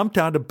 I jumped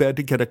out of bed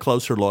to get a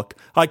closer look.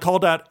 I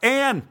called out,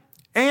 "Anne!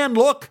 Anne,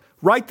 look!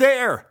 Right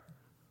there!"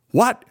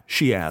 "What?"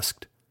 she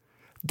asked.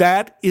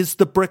 "That is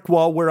the brick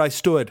wall where I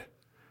stood.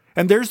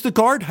 And there's the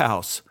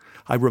guardhouse."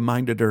 I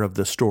reminded her of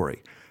the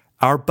story.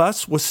 Our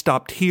bus was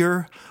stopped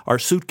here. Our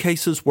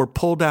suitcases were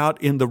pulled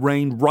out in the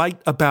rain right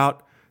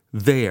about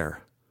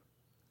there.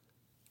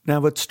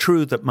 Now, it's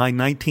true that my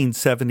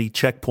 1970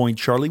 Checkpoint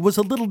Charlie was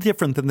a little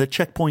different than the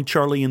Checkpoint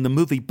Charlie in the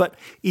movie, but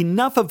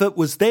enough of it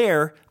was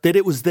there that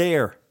it was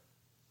there.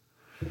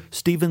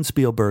 Steven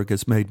Spielberg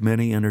has made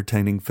many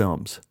entertaining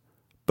films.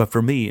 But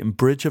for me, in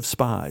Bridge of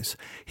Spies,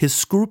 his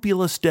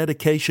scrupulous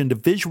dedication to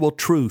visual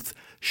truth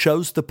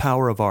shows the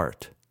power of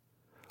art.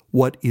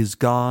 What is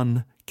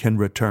gone can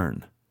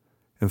return.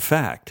 In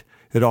fact,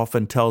 it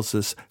often tells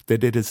us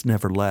that it has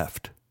never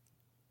left.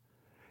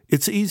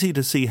 It's easy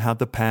to see how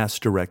the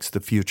past directs the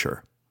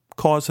future.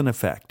 Cause and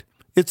effect.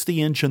 It's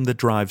the engine that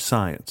drives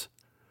science.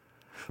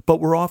 But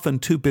we're often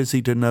too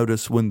busy to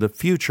notice when the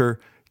future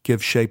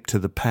gives shape to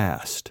the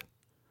past.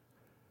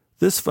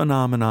 This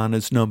phenomenon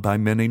is known by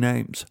many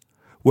names.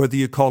 Whether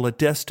you call it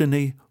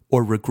destiny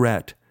or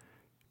regret,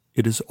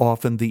 it is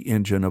often the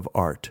engine of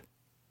art.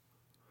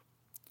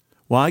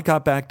 When I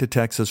got back to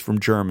Texas from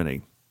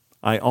Germany,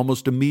 I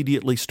almost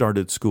immediately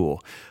started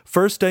school.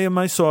 First day of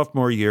my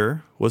sophomore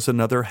year was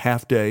another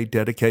half-day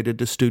dedicated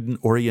to student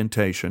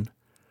orientation.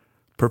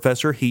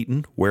 Professor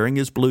Heaton, wearing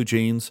his blue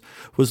jeans,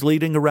 was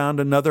leading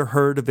around another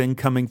herd of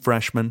incoming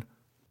freshmen.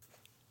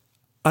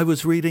 I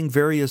was reading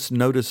various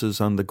notices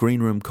on the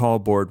green room call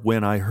board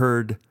when I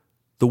heard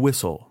the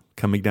whistle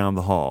coming down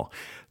the hall.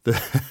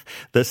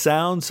 The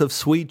sounds of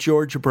Sweet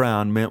Georgia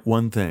Brown meant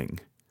one thing.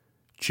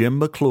 Jim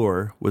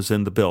McClure was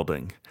in the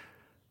building.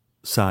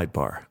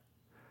 Sidebar.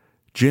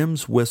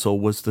 Jim's whistle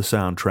was the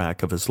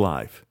soundtrack of his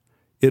life.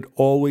 It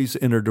always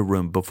entered a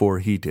room before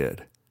he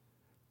did.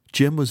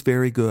 Jim was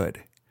very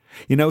good.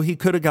 You know, he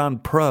could have gone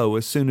pro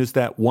as soon as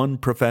that one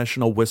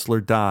professional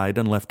whistler died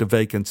and left a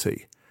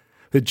vacancy.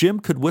 But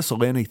Jim could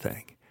whistle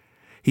anything.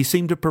 He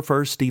seemed to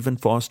prefer Stephen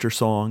Foster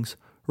songs,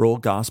 Earl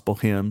gospel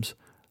hymns,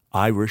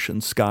 Irish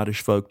and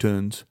Scottish folk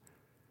tunes.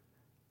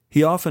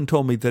 He often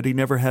told me that he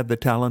never had the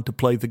talent to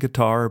play the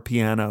guitar or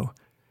piano.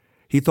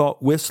 He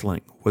thought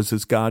whistling was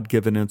his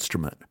God-given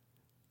instrument,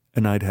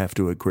 and I'd have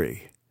to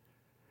agree.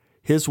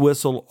 His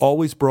whistle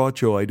always brought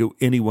joy to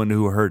anyone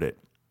who heard it.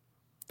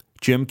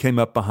 Jim came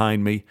up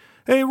behind me.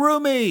 "Hey,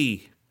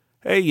 Roomie!"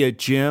 "Hey,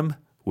 Jim."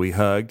 We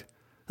hugged.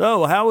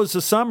 "Oh, how was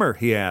the summer?"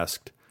 he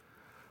asked.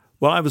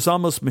 "Well, I was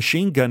almost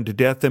machine-gunned to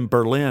death in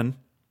Berlin."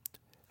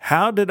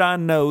 "How did I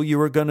know you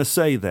were going to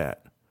say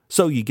that?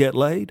 So you get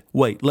laid?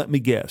 Wait, let me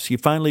guess. You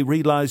finally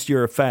realized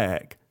you're a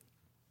fag."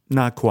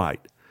 "Not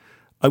quite.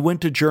 I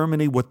went to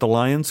Germany with the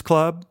Lions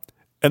Club,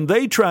 and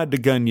they tried to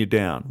gun you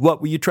down.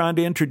 What, were you trying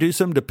to introduce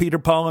them to Peter,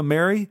 Paul, and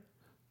Mary?"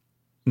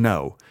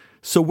 "No.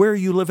 So where are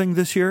you living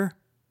this year?"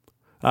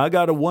 "I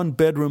got a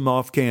one-bedroom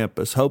off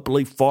campus,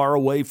 hopefully far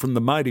away from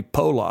the mighty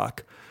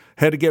Polak.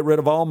 Had to get rid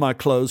of all my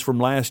clothes from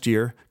last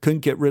year. Couldn't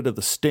get rid of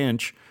the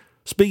stench.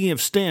 Speaking of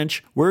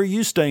stench, where are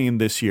you staying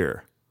this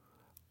year?"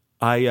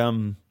 I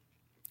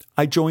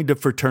joined a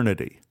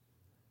fraternity."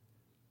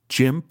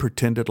 Jim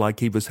pretended like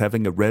he was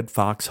having a Red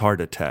Fox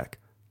heart attack.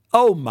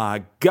 "Oh,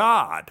 my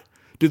God!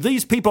 Do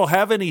these people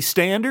have any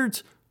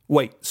standards?"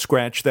 "Wait,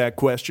 scratch that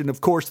question. Of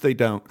course they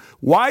don't.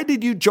 Why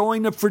did you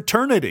join a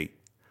fraternity?"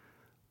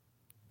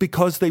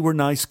 "Because they were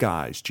nice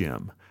guys,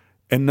 Jim,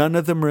 and none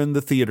of them were in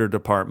the theater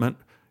department,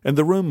 and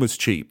the room was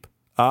cheap."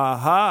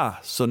 "Aha,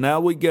 so now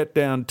we get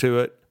down to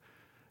it."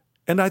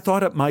 "And I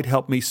thought it might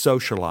help me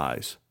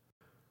socialize."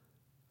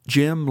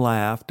 Jim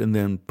laughed and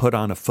then put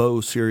on a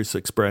faux serious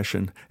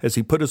expression as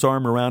he put his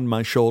arm around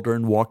my shoulder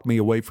and walked me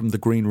away from the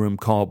green room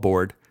call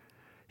board.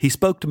 He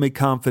spoke to me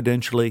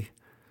confidentially.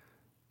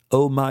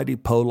 "Oh, mighty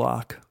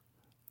Polak,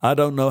 I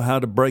don't know how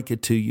to break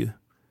it to you.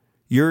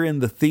 You're in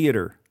the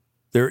theater.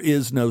 There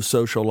is no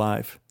social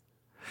life.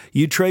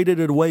 You traded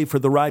it away for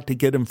the right to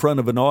get in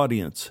front of an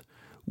audience.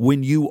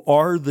 When you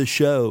are the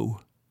show,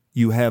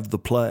 you have the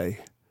play.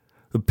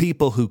 The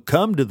people who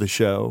come to the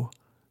show,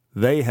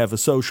 they have a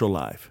social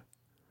life.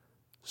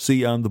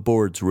 See you on the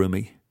boards,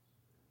 Roomie."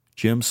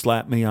 Jim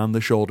slapped me on the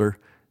shoulder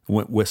and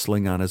went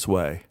whistling on his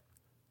way.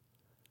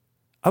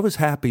 I was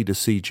happy to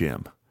see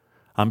Jim.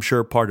 I'm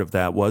sure part of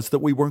that was that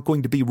we weren't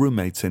going to be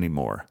roommates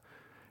anymore.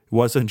 It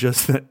wasn't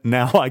just that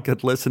now I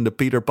could listen to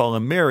Peter, Paul,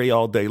 and Mary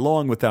all day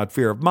long without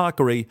fear of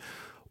mockery,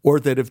 or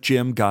that if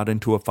Jim got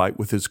into a fight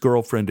with his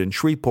girlfriend in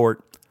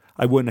Shreveport,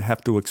 I wouldn't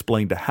have to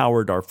explain to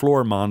Howard, our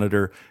floor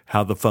monitor,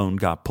 how the phone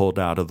got pulled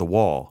out of the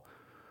wall.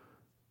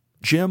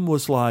 Jim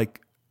was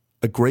like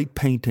a great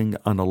painting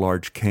on a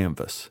large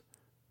canvas,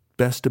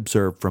 best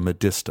observed from a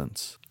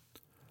distance.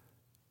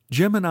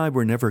 Jim and I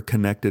were never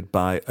connected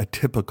by a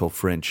typical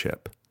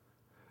friendship.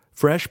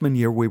 Freshman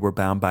year, we were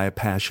bound by a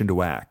passion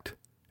to act,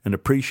 an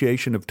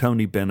appreciation of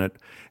Tony Bennett,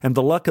 and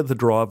the luck of the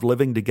draw of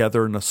living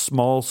together in a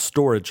small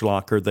storage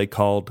locker they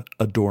called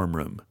a dorm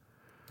room.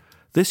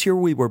 This year,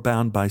 we were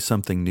bound by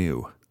something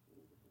new.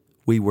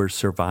 We were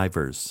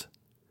survivors.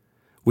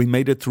 We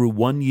made it through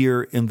 1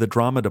 year in the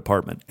drama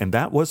department, and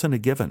that wasn't a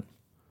given.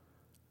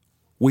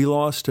 We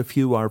lost a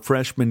few our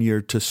freshman year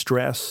to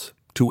stress,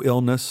 to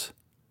illness,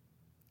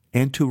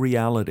 and to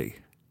reality.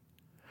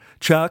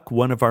 Chuck,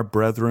 one of our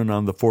brethren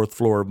on the 4th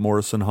floor of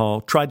Morrison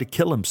Hall, tried to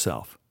kill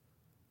himself.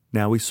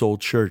 Now he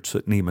sold shirts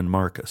at Neiman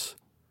Marcus.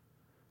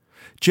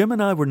 Jim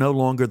and I were no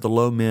longer the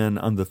low men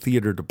on the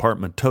theater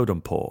department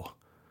totem pole.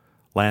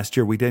 Last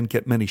year we didn't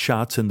get many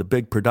shots in the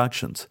big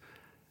productions.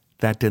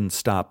 That didn't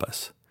stop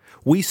us.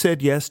 We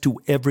said yes to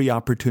every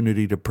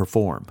opportunity to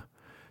perform.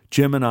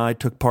 Jim and I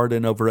took part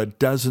in over a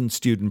dozen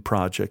student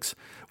projects.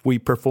 We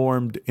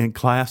performed in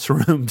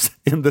classrooms,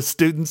 in the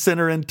student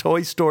center, in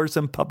toy stores,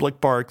 and public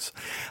parks.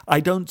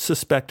 I don't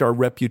suspect our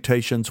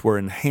reputations were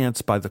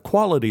enhanced by the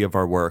quality of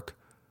our work,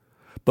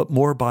 but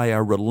more by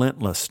our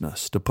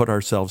relentlessness to put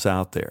ourselves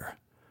out there.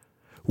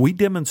 We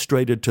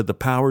demonstrated to the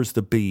powers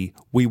that be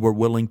we were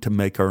willing to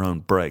make our own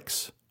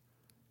breaks.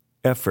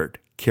 Effort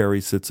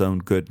carries its own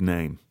good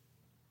name.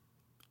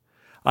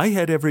 I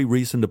had every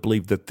reason to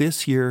believe that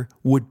this year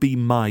would be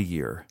my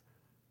year,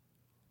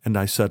 and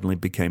I suddenly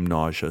became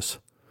nauseous.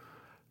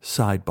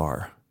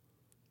 Sidebar.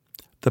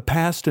 The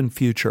past and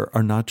future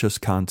are not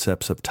just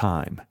concepts of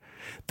time.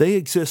 They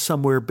exist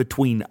somewhere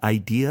between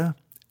idea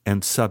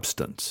and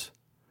substance.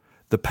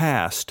 The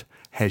past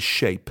has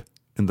shape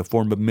in the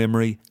form of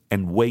memory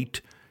and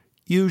weight,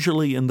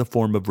 usually in the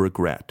form of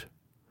regret.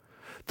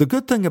 The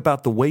good thing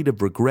about the weight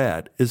of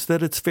regret is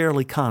that it's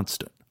fairly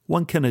constant.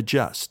 One can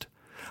adjust.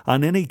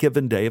 On any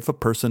given day, if a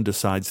person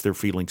decides they're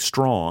feeling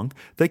strong,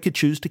 they could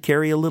choose to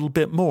carry a little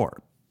bit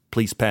more.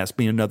 Please pass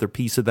me another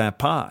piece of that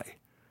pie.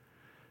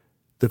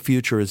 The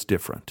future is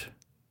different.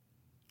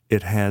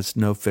 It has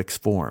no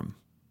fixed form.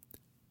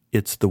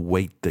 It's the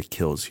weight that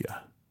kills you.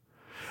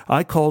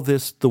 I call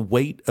this the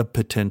weight of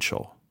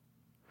potential.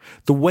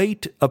 The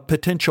weight of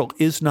potential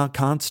is not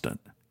constant.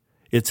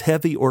 It's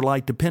heavy or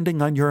light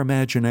depending on your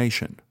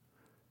imagination.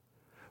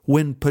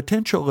 When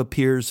potential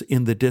appears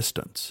in the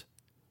distance,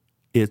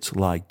 it's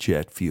like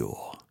jet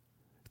fuel.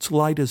 It's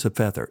light as a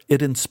feather.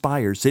 It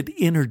inspires. It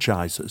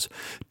energizes.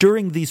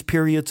 During these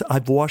periods,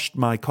 I've washed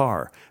my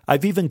car.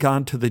 I've even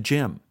gone to the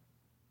gym.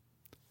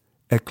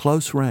 At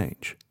close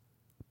range,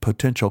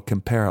 potential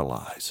can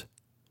paralyze.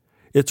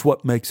 It's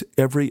what makes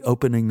every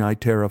opening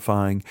night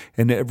terrifying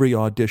and every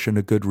audition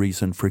a good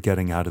reason for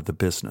getting out of the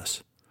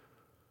business.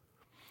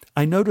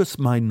 I noticed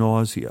my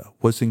nausea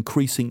was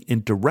increasing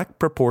in direct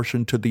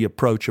proportion to the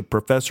approach of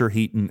Professor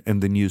Heaton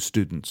and the new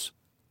students.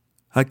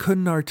 I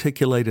couldn't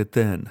articulate it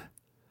then,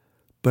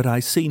 but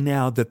I see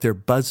now that their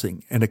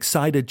buzzing and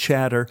excited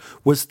chatter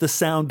was the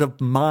sound of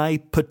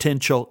my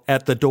potential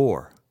at the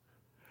door.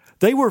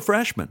 They were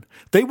freshmen.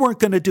 They weren't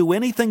going to do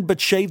anything but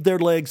shave their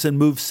legs and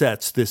move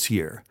sets this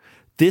year.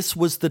 This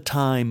was the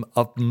time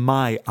of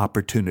my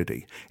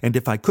opportunity, and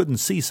if I couldn't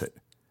seize it,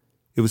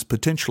 it was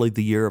potentially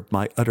the year of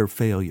my utter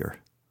failure.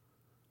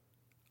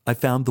 I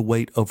found the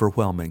weight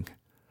overwhelming.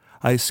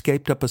 I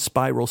escaped up a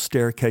spiral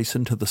staircase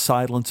into the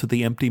silence of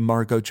the empty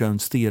Margot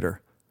Jones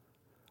Theater.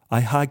 I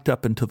hiked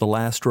up into the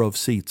last row of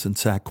seats and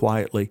sat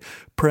quietly,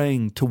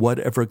 praying to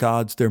whatever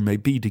gods there may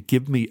be to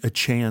give me a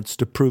chance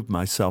to prove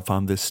myself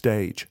on this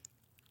stage.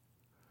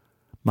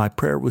 My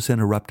prayer was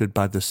interrupted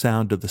by the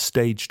sound of the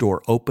stage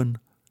door open,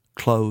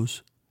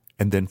 close,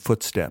 and then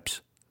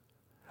footsteps.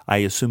 I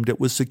assumed it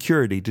was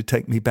security to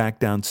take me back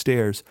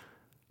downstairs,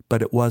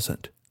 but it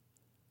wasn't.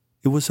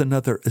 It was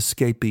another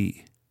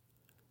escapee.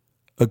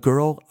 A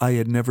girl I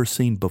had never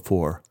seen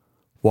before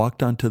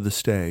walked onto the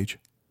stage.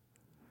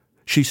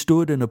 She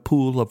stood in a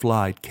pool of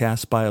light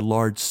cast by a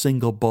large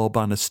single bulb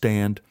on a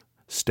stand,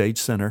 stage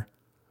center.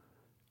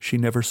 She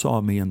never saw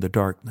me in the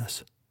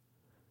darkness.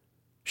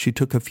 She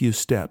took a few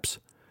steps,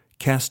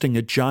 casting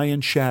a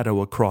giant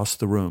shadow across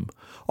the room.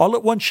 All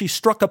at once she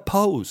struck a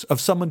pose of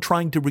someone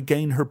trying to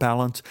regain her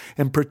balance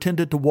and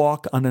pretended to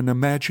walk on an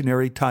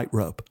imaginary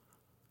tightrope.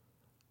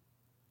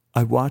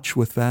 I watched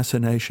with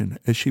fascination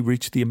as she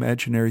reached the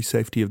imaginary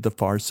safety of the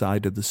far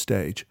side of the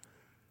stage.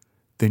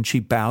 Then she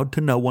bowed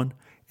to no one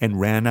and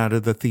ran out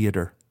of the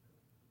theater.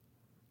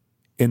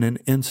 In an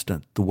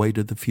instant, the weight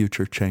of the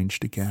future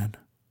changed again.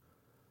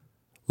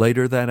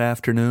 Later that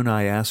afternoon,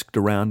 I asked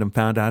around and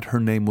found out her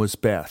name was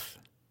Beth.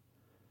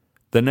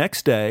 The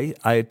next day,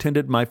 I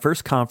attended my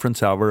first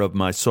conference hour of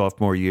my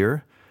sophomore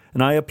year,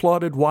 and I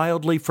applauded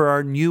wildly for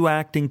our new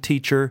acting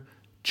teacher,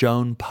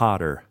 Joan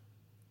Potter.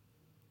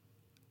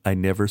 I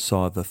never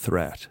saw the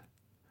threat.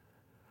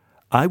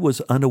 I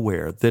was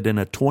unaware that in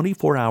a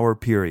 24-hour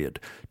period,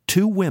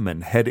 2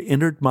 women had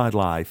entered my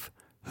life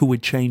who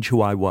would change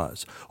who I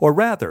was, or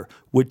rather,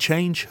 would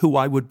change who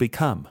I would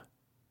become.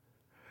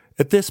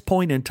 At this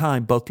point in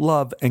time, both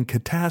love and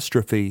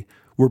catastrophe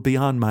were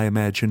beyond my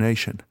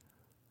imagination.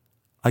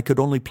 I could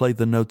only play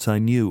the notes I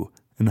knew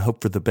and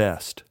hope for the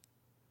best.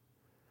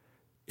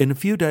 In a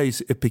few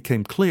days, it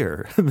became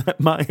clear that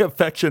my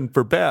affection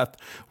for Beth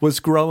was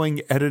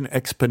growing at an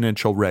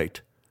exponential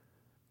rate.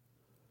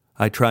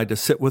 I tried to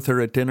sit with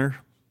her at dinner.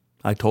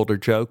 I told her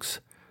jokes.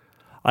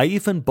 I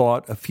even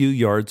bought a few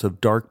yards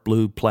of dark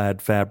blue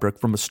plaid fabric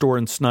from a store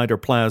in Snyder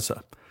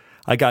Plaza.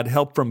 I got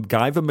help from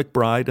Guyva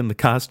McBride in the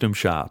costume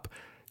shop.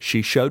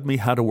 She showed me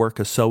how to work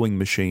a sewing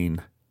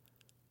machine.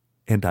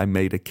 And I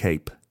made a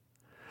cape.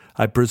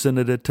 I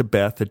presented it to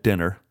Beth at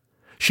dinner.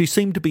 She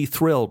seemed to be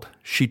thrilled.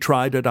 She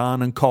tried it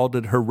on and called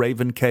it her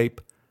raven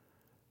cape.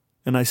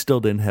 And I still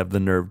didn't have the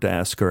nerve to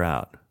ask her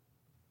out.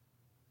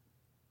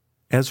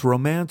 As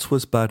romance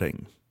was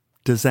budding,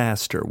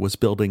 disaster was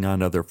building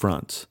on other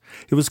fronts.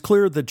 It was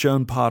clear that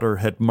Joan Potter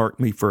had marked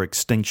me for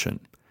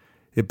extinction.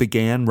 It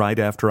began right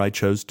after I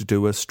chose to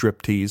do a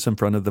striptease in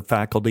front of the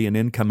faculty and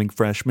incoming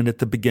freshmen at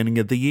the beginning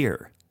of the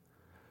year.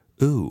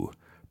 Ooh,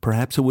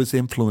 perhaps it was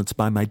influenced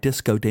by my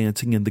disco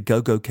dancing in the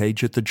go-go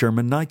cage at the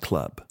German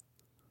nightclub.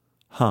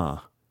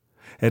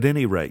 At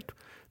any rate,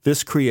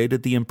 this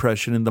created the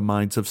impression in the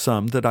minds of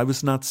some that I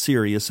was not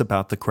serious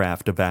about the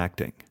craft of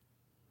acting.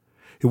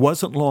 It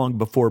wasn't long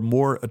before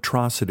more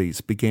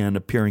atrocities began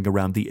appearing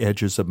around the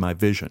edges of my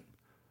vision.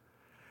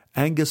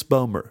 Angus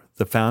Bomer,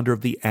 the founder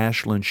of the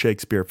Ashland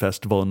Shakespeare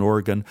Festival in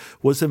Oregon,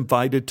 was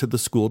invited to the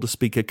school to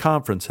speak at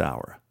conference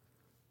hour.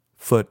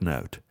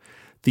 Footnote: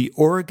 the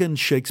Oregon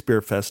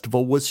Shakespeare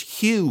Festival was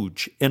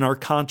huge in our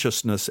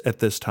consciousness at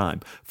this time.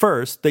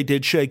 First, they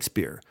did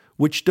Shakespeare,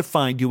 which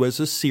defined you as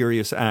a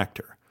serious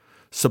actor.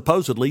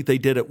 Supposedly, they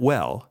did it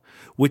well,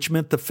 which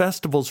meant the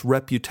festival's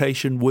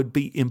reputation would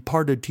be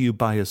imparted to you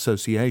by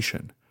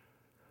association.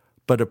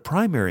 But of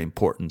primary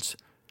importance,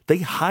 they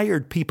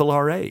hired people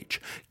our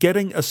age.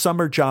 Getting a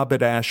summer job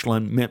at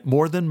Ashland meant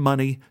more than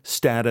money,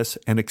 status,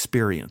 and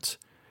experience.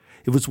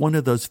 It was one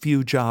of those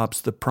few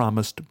jobs that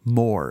promised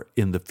more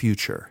in the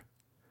future.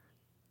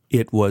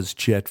 It was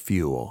jet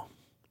fuel.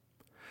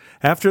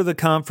 After the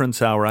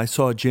conference hour, I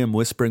saw Jim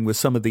whispering with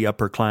some of the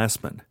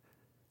upperclassmen.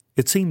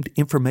 It seemed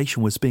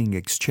information was being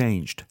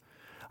exchanged.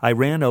 I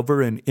ran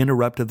over and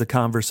interrupted the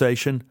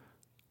conversation.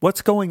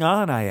 "What's going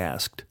on?" I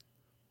asked.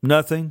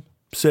 "Nothing,"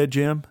 said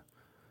Jim.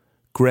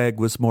 Greg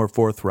was more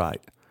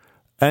forthright.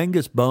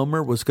 "Angus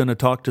Bomer was going to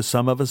talk to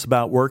some of us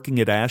about working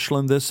at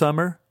Ashland this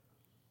summer."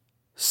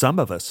 "Some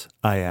of us?"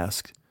 I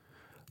asked.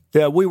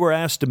 "Yeah, we were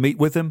asked to meet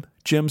with him,"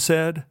 Jim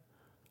said.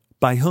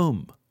 "By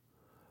whom?"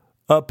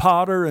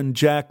 "Potter and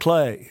Jack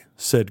Clay,"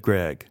 said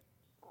Greg.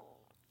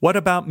 "What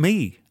about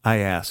me?" I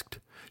asked.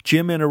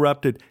 Jim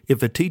interrupted.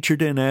 "If a teacher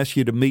didn't ask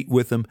you to meet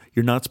with him,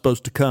 you're not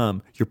supposed to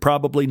come. You're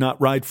probably not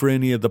right for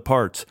any of the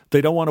parts.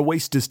 They don't want to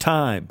waste his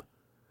time."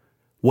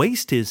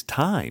 Waste his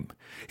time?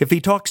 If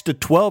he talks to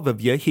 12 of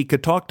you, he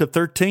could talk to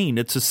 13.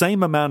 It's the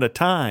same amount of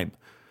time.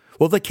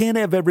 Well, they can't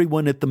have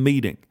everyone at the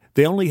meeting.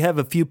 They only have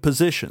a few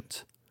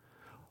positions.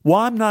 "Well,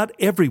 I'm not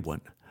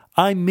everyone.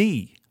 I'm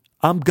me.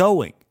 I'm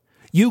going."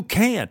 "You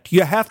can't.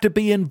 You have to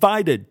be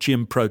invited,"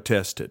 Jim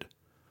protested.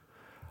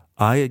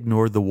 I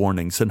ignored the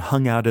warnings and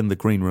hung out in the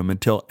green room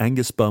until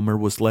Angus Bomer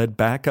was led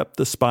back up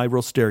the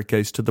spiral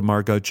staircase to the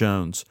Margot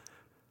Jones.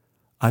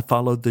 I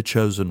followed the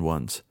chosen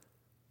ones.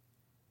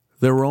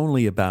 There were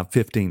only about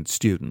 15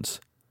 students.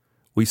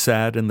 We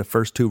sat in the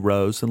first 2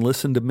 rows and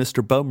listened to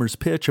Mr. Bomer's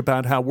pitch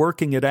about how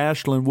working at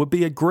Ashland would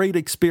be a great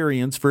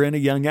experience for any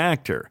young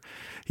actor.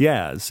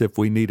 Yeah, as if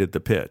we needed the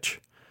pitch.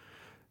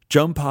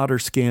 Joan Potter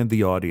scanned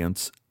the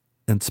audience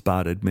and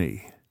spotted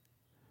me.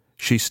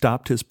 She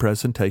stopped his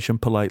presentation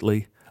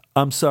politely.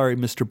 "I'm sorry,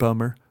 Mr.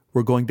 Bomer.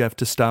 We're going to have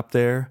to stop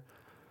there.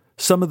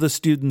 Some of the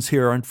students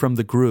here aren't from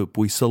the group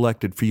we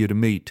selected for you to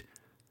meet."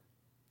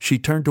 She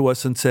turned to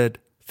us and said,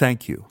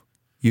 "Thank you.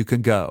 You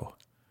can go.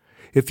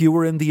 If you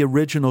were in the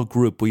original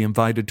group we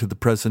invited to the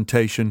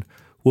presentation,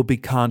 we'll be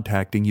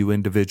contacting you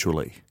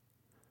individually."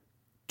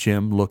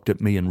 Jim looked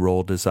at me and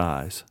rolled his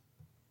eyes.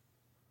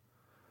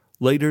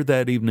 Later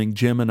that evening,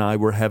 Jim and I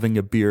were having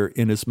a beer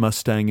in his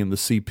Mustang in the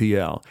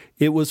CPL.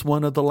 It was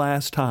one of the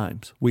last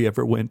times we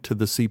ever went to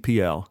the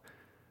CPL.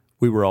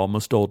 We were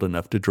almost old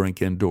enough to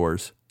drink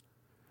indoors.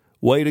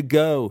 "Way to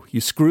go. You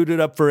screwed it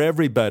up for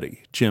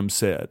everybody," Jim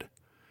said.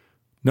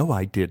 "No,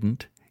 I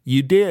didn't."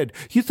 "You did.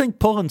 You think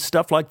pulling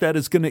stuff like that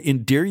is going to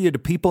endear you to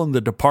people in the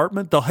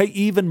department? They'll hate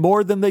you even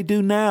more than they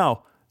do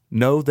now."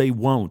 "No, they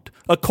won't."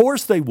 "Of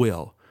course they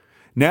will.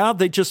 Now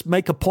they just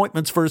make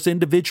appointments for us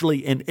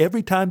individually, and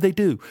every time they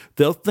do,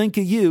 they'll think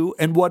of you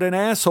and what an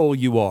asshole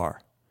you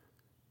are."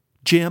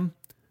 "Jim,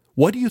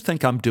 what do you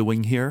think I'm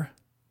doing here?"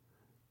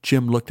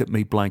 Jim looked at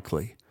me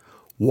blankly.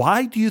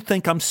 "Why do you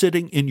think I'm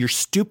sitting in your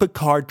stupid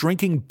car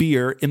drinking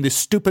beer in this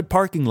stupid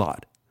parking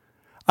lot?"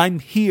 "I'm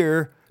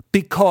here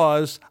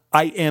because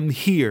I am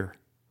here.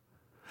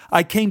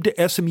 I came to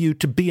SMU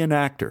to be an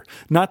actor,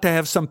 not to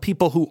have some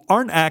people who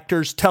aren't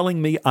actors telling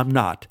me I'm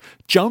not.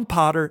 Joan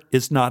Potter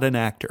is not an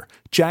actor.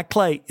 Jack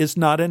Clay is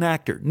not an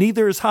actor.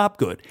 Neither is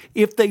Hopgood.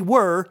 If they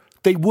were,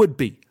 they would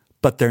be,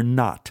 but they're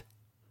not.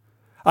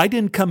 I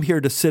didn't come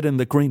here to sit in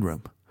the green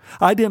room.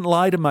 I didn't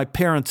lie to my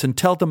parents and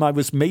tell them I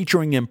was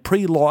majoring in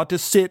pre-law to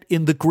sit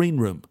in the green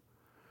room.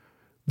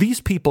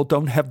 These people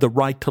don't have the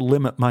right to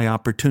limit my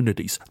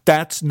opportunities.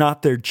 That's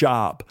not their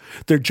job.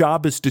 Their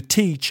job is to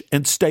teach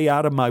and stay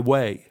out of my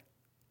way."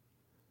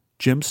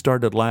 Jim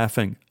started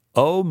laughing.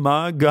 "Oh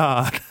my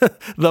God,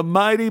 the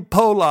mighty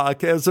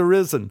Pollock has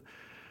arisen.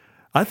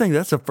 I think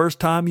that's the first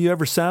time you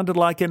ever sounded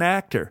like an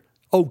actor."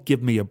 "Oh,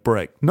 give me a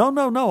break." No,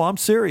 I'm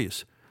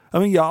serious. I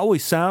mean, you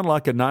always sound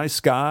like a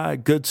nice guy, a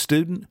good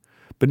student,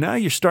 but now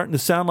you're starting to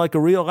sound like a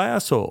real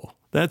asshole.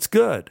 That's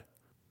good."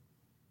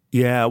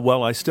 "Yeah,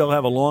 well, I still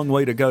have a long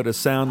way to go to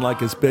sound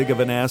like as big of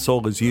an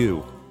asshole as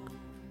you."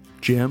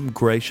 Jim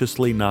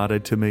graciously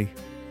nodded to me.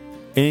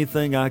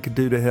 "Anything I could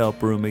do to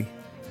help, Rumi.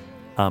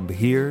 I'm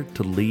here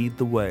to lead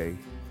the way."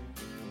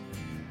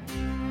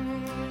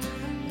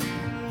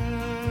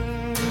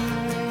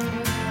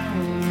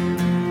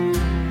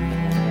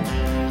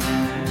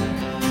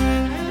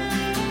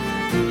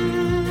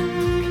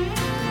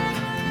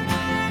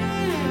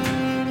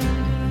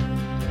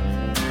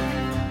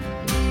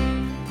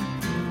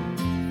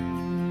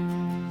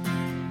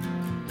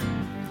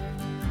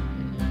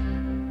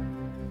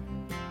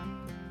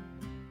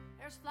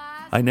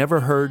 I never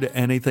heard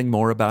anything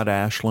more about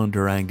Ashland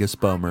or Angus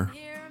Bomer.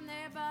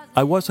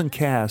 I wasn't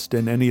cast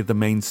in any of the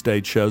main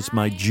stage shows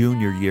my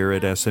junior year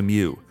at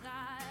SMU.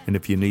 And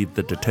if you need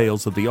the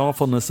details of the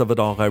awfulness of it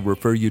all, I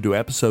refer you to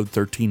episode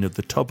 13 of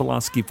the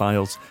Tobolowsky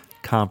Files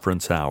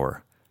Conference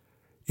Hour.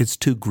 It's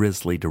too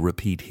grisly to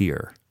repeat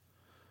here.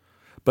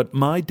 But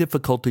my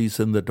difficulties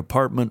in the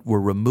department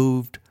were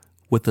removed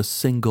with a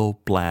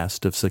single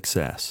blast of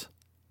success.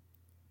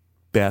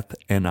 Beth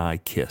and I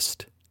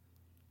kissed.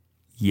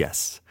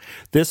 Yes,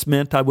 this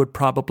meant I would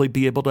probably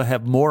be able to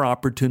have more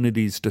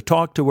opportunities to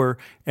talk to her,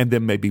 and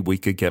then maybe we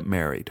could get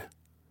married.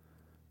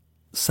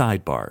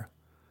 Sidebar.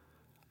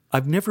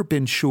 I've never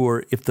been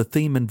sure if the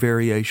theme and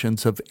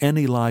variations of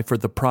any life are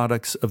the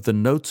products of the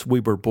notes we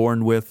were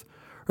born with,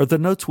 or the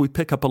notes we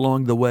pick up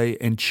along the way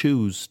and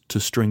choose to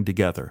string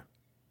together.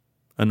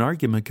 An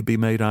argument could be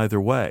made either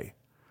way.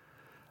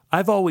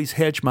 I've always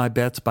hedged my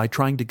bets by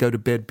trying to go to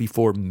bed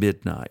before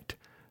midnight.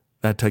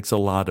 That takes a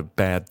lot of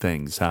bad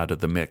things out of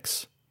the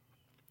mix.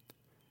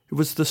 It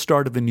was the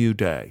start of a new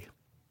day.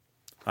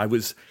 I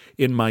was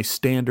in my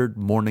standard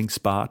morning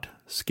spot,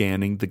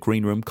 scanning the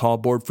green room call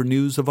board for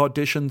news of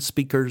auditions,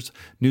 speakers,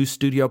 new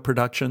studio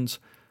productions,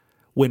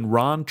 when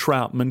Ron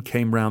Troutman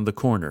came round the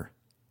corner.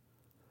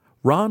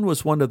 Ron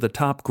was one of the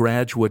top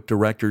graduate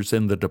directors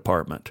in the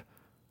department.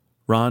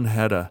 Ron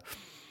had a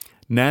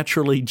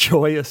naturally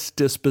joyous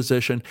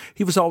disposition.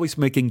 He was always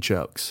making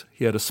jokes.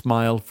 He had a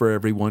smile for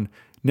everyone,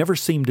 never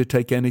seemed to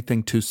take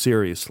anything too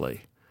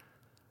seriously.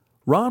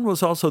 Ron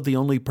was also the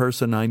only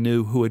person I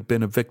knew who had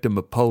been a victim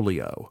of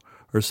polio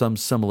or some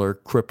similar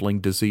crippling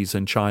disease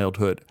in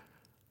childhood.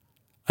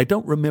 I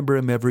don't remember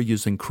him ever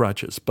using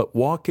crutches, but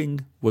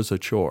walking was a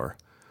chore.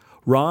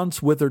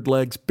 Ron's withered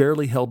legs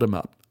barely held him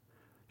up.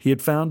 He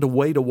had found a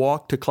way to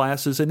walk to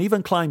classes and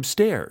even climb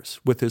stairs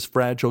with his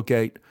fragile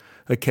gait,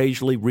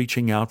 occasionally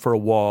reaching out for a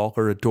wall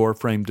or a door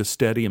frame to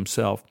steady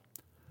himself.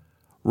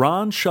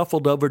 Ron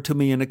shuffled over to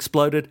me and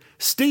exploded,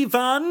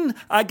 "Stephen,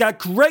 I got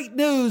great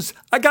news.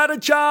 I got a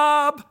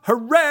job.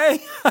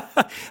 Hooray.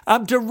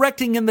 I'm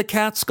directing in the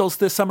Catskills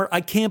this summer.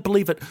 I can't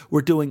believe it.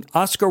 We're doing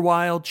Oscar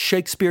Wilde,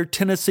 Shakespeare,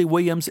 Tennessee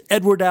Williams,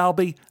 Edward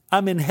Albee.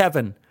 I'm in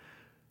heaven."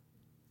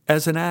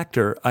 As an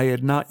actor, I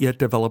had not yet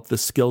developed the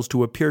skills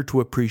to appear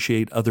to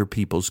appreciate other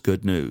people's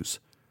good news.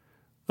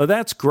 "Oh,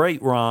 that's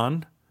great,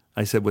 Ron,"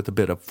 I said with a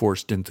bit of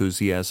forced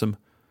enthusiasm.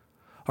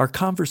 Our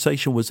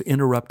conversation was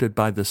interrupted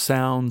by the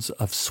sounds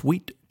of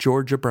Sweet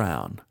Georgia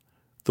Brown,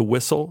 the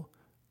whistle,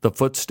 the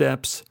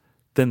footsteps,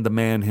 then the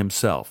man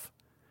himself.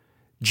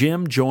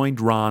 Jim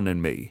joined Ron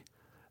and me.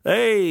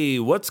 "Hey,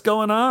 what's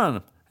going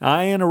on?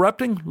 I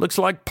interrupting? Looks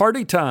like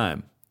party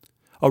time."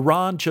 "Oh,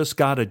 Ron just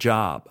got a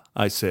job,"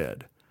 I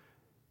said.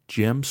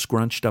 Jim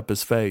scrunched up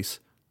his face.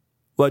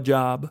 "What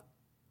job?"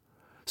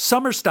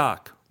 "Summer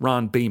stock,"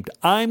 Ron beamed.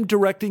 "I'm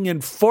directing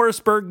in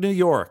Forestburg, New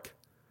York."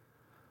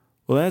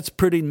 "Well, that's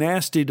pretty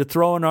nasty to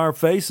throw in our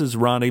faces,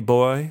 Ronnie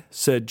boy,"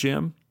 said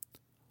Jim.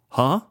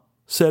 "Huh?"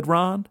 said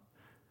Ron.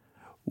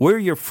 "We're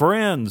your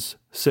friends,"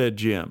 said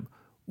Jim.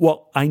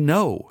 "Well, I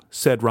know,"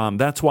 said Ron.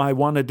 "That's why I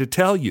wanted to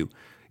tell you."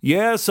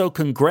 "Yeah, so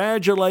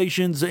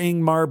congratulations,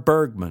 Ingmar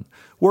Bergman.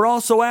 We're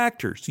also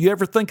actors. You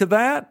ever think of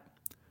that?"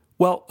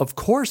 "Well, of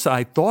course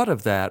I thought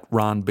of that,"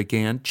 Ron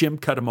began. Jim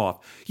cut him off.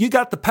 "You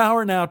got the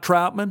power now,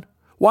 Troutman.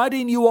 Why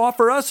didn't you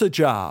offer us a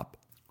job?"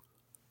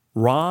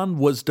 Ron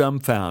was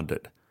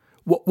dumbfounded.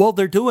 "Well,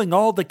 they're doing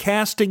all the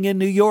casting in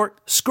New York."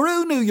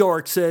 "Screw New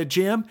York," said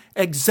Jim.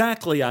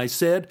 "Exactly," I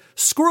said.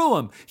 "Screw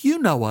 'em. You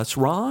know us,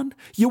 Ron.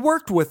 You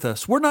worked with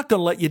us. We're not going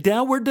to let you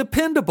down. We're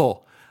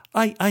dependable."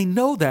 I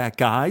know that,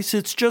 guys.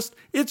 It's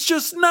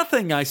just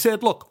nothing," I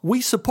said. "Look, we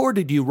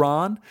supported you,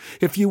 Ron.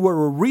 If you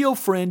were a real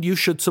friend, you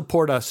should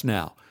support us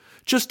now.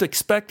 Just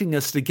expecting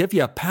us to give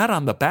you a pat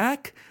on the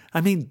back?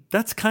 I mean,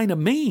 that's kind of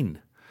mean."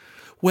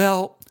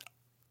 "Well,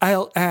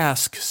 I'll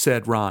ask,"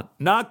 said Ron.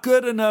 "Not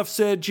good enough,"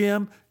 said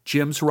Jim.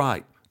 "Jim's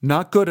right.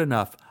 Not good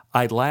enough."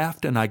 I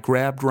laughed and I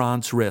grabbed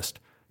Ron's wrist.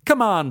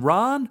 "Come on,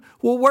 Ron.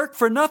 We'll work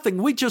for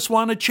nothing. We just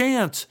want a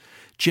chance."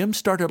 Jim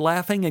started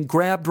laughing and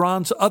grabbed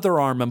Ron's other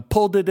arm and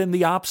pulled it in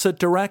the opposite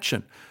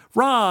direction.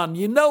 "Ron,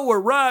 you know we're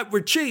right.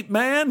 We're cheap,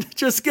 man.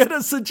 Just get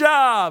us a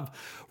job."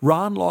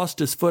 Ron lost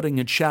his footing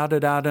and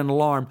shouted out in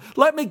alarm,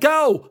 "Let me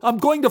go. I'm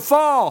going to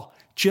fall."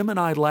 Jim and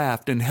I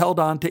laughed and held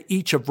on to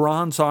each of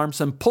Ron's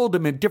arms and pulled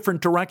him in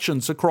different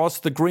directions across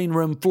the green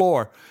room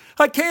floor.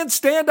 "I can't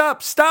stand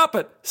up. Stop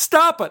it.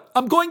 Stop it.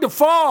 I'm going to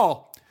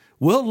fall."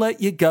 "We'll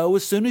let you go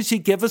as soon as you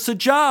give us a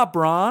job,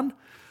 Ron."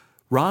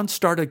 Ron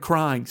started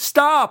crying.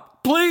 "Stop.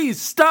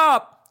 Please,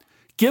 stop.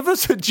 Give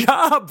us a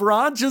job,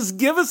 Ron. Just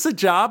give us a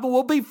job and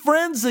we'll be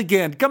friends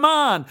again. Come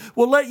on.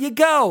 We'll let you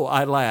go."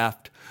 I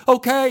laughed.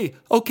 Okay,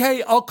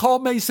 I'll call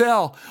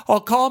Maisel.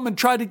 I'll call him and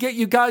try to get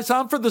you guys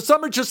on for the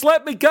summer. Just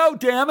let me go,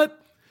 damn it."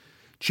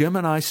 Jim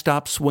and I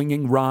stopped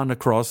swinging Ron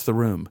across the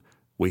room.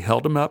 We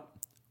held him up.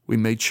 We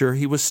made sure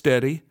he was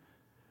steady.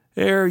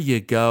 "There you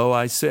go,"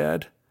 I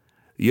said.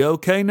 "You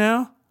okay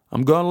now?"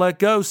 "I'm going to let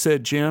go,"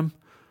 said Jim.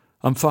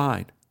 I'm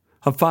fine.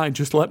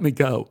 Just let me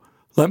go.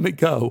 Let me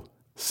go,"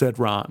 said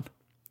Ron.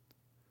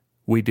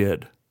 We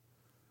did.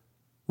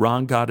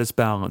 Ron got his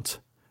balance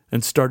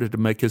and started to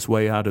make his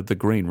way out of the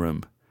green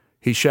room.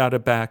 He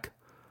shouted back,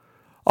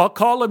 "I'll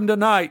call him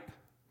tonight.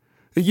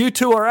 You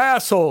two are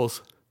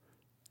assholes.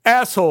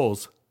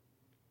 Assholes."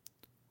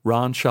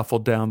 Ron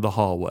shuffled down the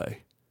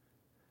hallway.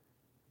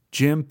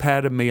 Jim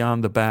patted me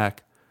on the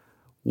back.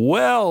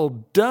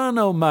 "Well done,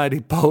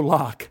 almighty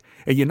Pollock.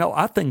 And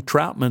I think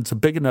Troutman's a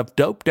big enough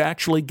dope to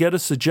actually get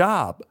us a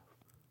job."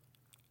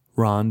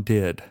 Ron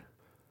did.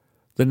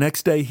 The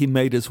next day he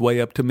made his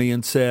way up to me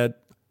and said,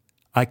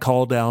 "I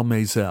called Al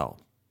Maisel.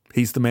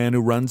 He's the man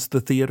who runs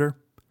the theater.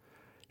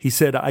 He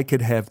said I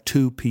could have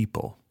 2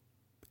 people.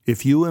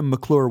 If you and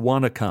McClure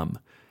want to come,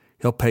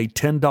 he'll pay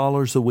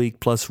 $10 a week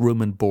plus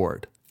room and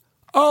board."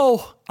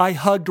 "Oh," I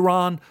hugged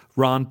Ron.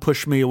 Ron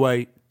pushed me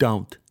away.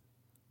 Don't.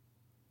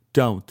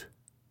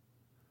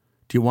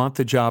 Do you want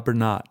the job or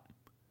not?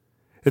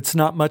 It's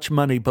not much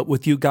money, but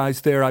with you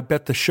guys there, I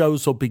bet the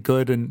shows will be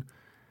good and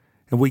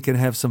we can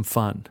have some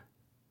fun.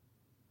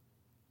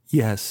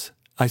 Yes.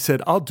 I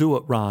said, I'll do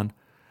it, Ron.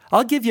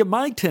 I'll give you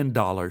my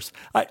 $10.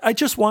 I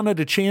just wanted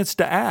a chance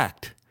to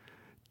act.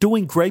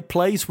 Doing great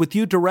plays with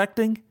you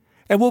directing,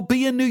 and we'll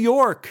be in New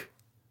York.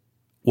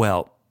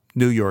 Well,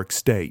 New York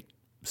State,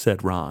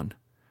 said Ron.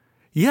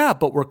 Yeah,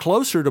 but we're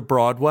closer to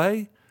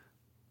Broadway.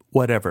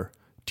 Whatever.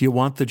 Do you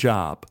want the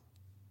job?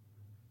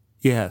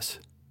 Yes.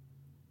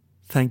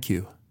 Thank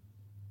you.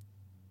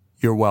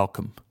 You're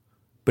welcome,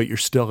 but you're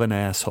still an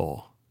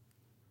asshole.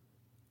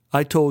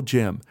 I told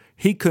Jim.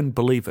 He couldn't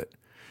believe it.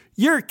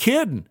 You're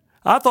kidding.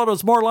 I thought it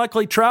was more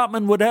likely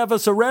Troutman would have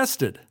us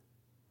arrested.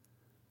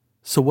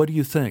 So what do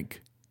you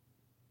think?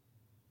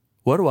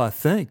 What do I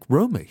think?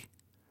 Roomy.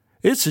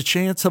 It's a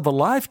chance of a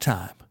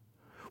lifetime.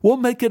 We'll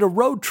make it a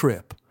road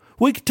trip.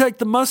 We could take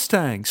the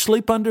Mustang,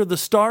 sleep under the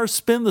stars,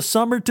 spend the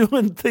summer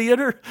doing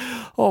theater.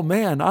 Oh,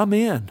 man, I'm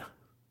in.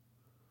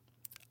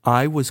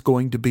 I was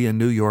going to be a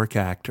New York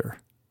actor.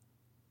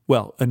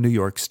 Well, a New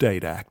York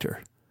State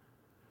actor.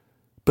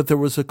 But there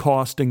was a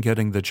cost in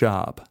getting the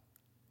job.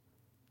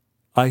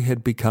 I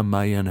had become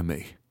my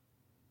enemy.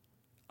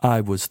 I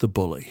was the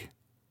bully.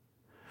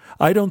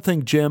 I don't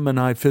think Jim and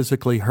I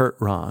physically hurt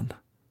Ron,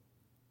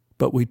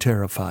 but we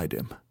terrified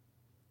him.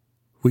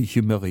 We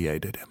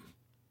humiliated him.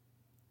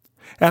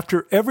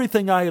 After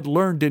everything I had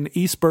learned in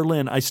East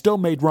Berlin, I still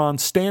made Ron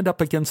stand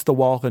up against the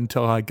wall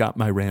until I got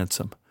my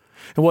ransom.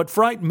 And what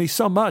frightened me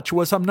so much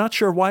was I'm not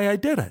sure why I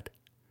did it.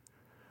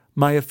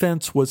 My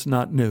offense was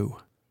not new.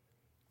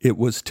 It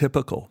was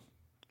typical.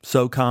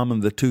 So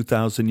common that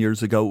 2,000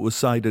 years ago it was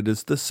cited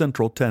as the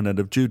central tenet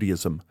of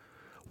Judaism.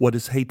 What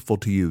is hateful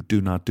to you,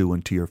 do not do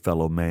unto your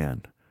fellow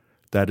man.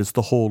 That is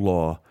the whole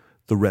law.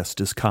 The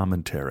rest is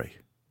commentary.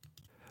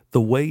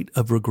 The weight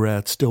of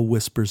regret still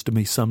whispers to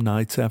me some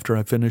nights after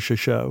I finish a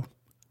show,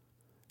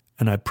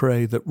 and I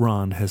pray that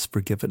Ron has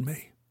forgiven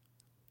me.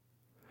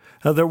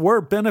 Now, there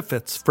were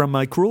benefits from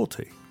my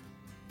cruelty.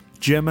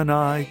 Jim and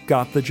I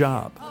got the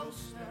job.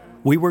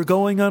 We were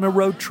going on a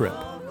road trip,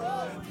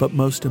 but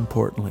most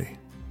importantly,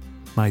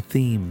 my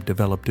theme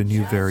developed a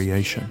new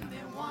variation.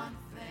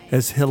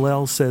 As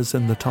Hillel says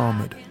in the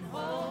Talmud,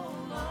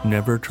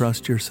 never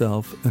trust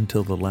yourself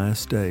until the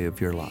last day of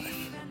your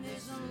life.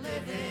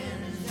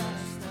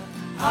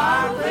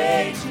 Hard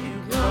way to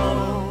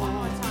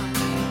go.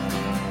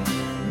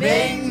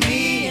 Make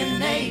me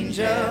an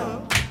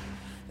angel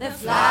that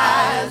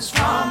flies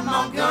from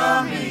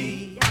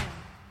Montgomery.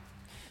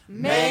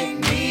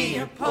 Make me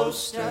a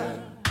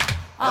poster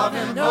of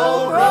an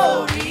old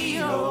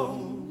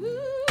rodeo.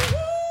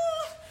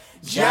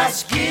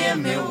 Just give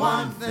me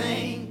one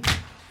thing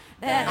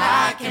that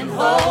I can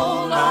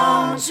hold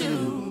on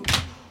to.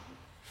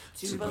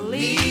 To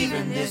believe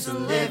in this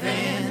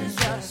living is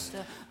just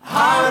a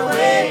hard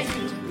way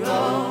to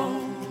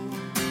go.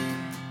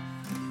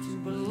 To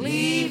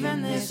believe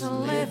in this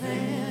living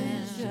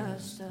is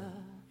just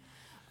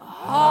a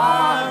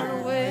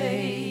hard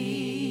way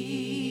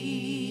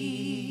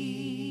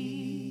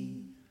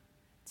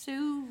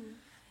to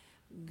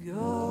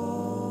go.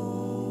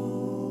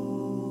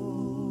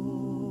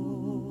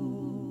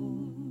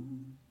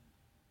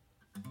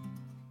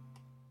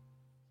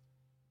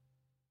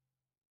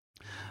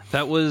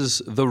 That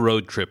was The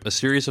Road Trip, a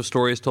series of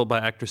stories told by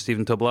actor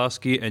Stephen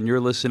Tobolowsky, and you're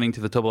listening to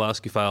the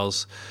Tobolowsky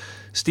Files.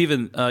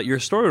 Stephen, your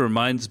story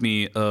reminds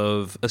me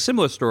of a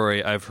similar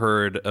story I've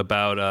heard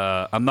about.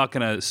 I'm not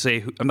going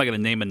to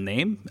name a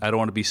name. I don't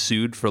want to be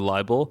sued for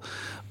libel,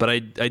 but I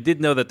did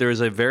know that there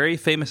is a very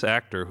famous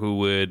actor who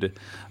would,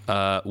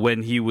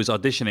 when he was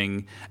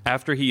auditioning,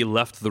 after he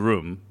left the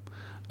room,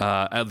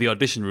 at the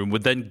audition room,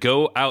 would then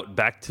go out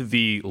back to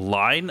the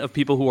line of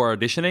people who are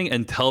auditioning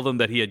and tell them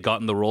that he had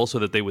gotten the role so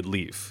that they would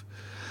leave.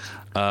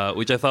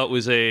 Which I thought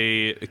was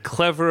a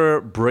clever,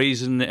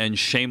 brazen, and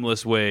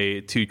shameless way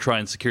to try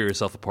and secure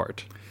yourself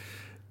apart.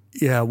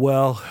 Yeah,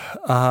 well,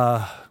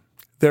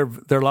 there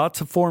are lots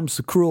of forms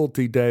of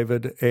cruelty,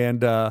 David,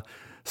 and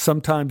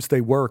sometimes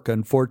they work,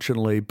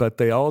 unfortunately, but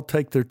they all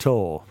take their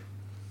toll.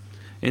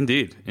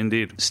 Indeed,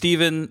 indeed.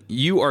 Stephen,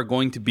 you are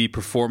going to be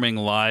performing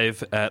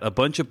live at a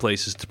bunch of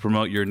places to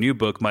promote your new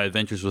book, My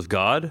Adventures with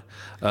God.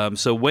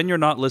 So when you're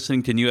not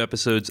listening to new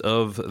episodes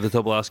of the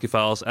Tobolowsky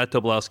Files at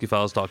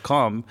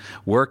Tobolowskyfiles.com,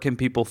 where can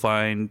people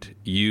find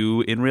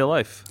you in real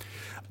life?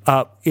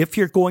 If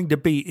you're going to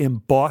be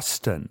in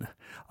Boston,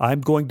 I'm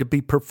going to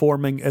be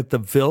performing at the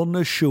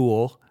Vilna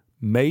Shul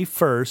May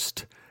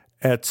 1st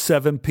at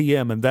 7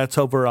 p.m., and that's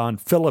over on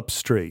Phillip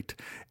Street.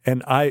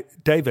 And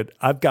David,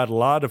 I've got a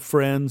lot of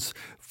friends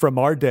from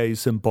our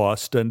days in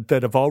Boston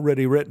that have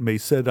already written me,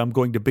 said I'm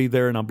going to be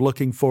there, and I'm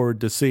looking forward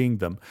to seeing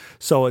them.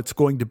 So it's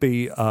going to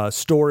be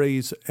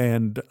stories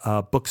and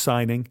book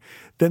signing.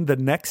 Then the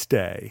next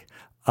day,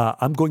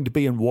 I'm going to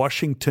be in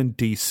Washington,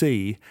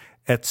 D.C.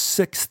 at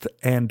 6th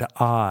and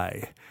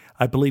I.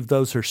 I believe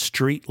those are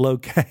street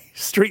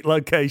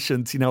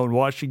locations, in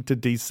Washington,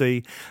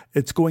 D.C.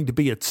 It's going to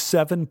be at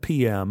 7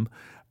 p.m.,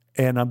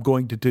 and I'm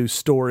going to do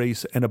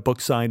stories and a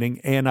book signing.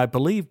 And I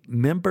believe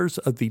members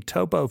of the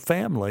Tobo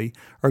family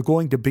are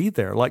going to be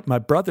there. Like my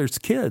brother's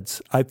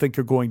kids, I think,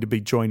 are going to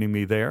be joining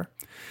me there.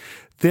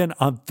 Then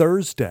on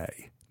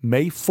Thursday,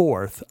 May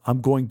 4th,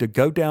 I'm going to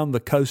go down the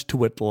coast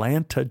to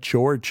Atlanta,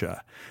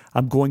 Georgia.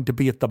 I'm going to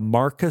be at the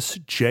Marcus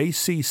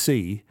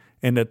JCC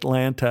in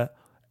Atlanta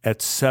at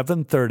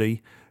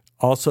 7:30.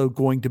 Also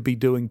going to be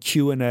doing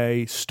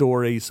Q&A,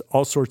 stories,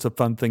 all sorts of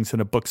fun things,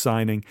 and a book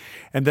signing.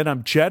 And then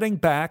I'm jetting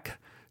back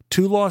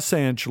to Los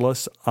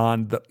Angeles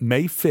on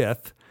May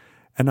 5th,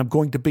 and I'm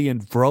going to be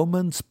in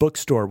Vroman's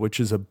Bookstore, which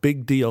is a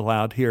big deal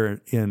out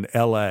here in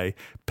L.A.,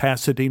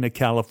 Pasadena,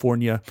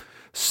 California,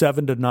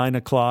 7 to 9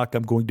 o'clock.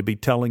 I'm going to be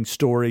telling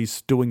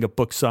stories, doing a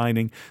book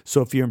signing.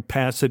 So if you're in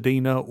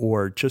Pasadena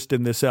or just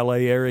in this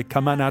L.A. area,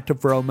 come on out to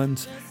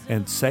Vroman's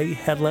and say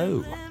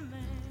hello.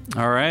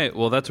 All right.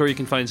 Well, that's where you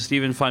can find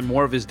Stephen. Find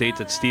more of his dates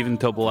at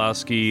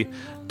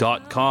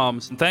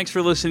StephenTobolowsky.com. And thanks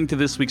for listening to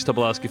this week's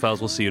Tobolowsky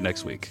Files. We'll see you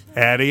next week.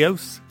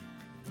 Adios.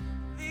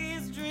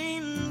 These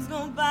dreams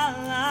go by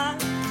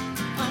like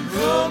a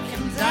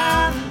broken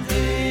down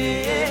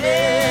day.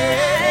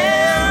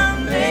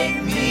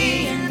 Make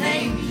me an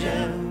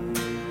angel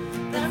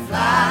that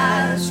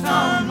flies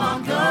from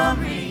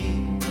Montgomery.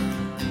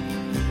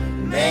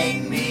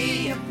 Make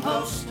me a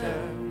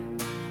poster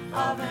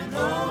of an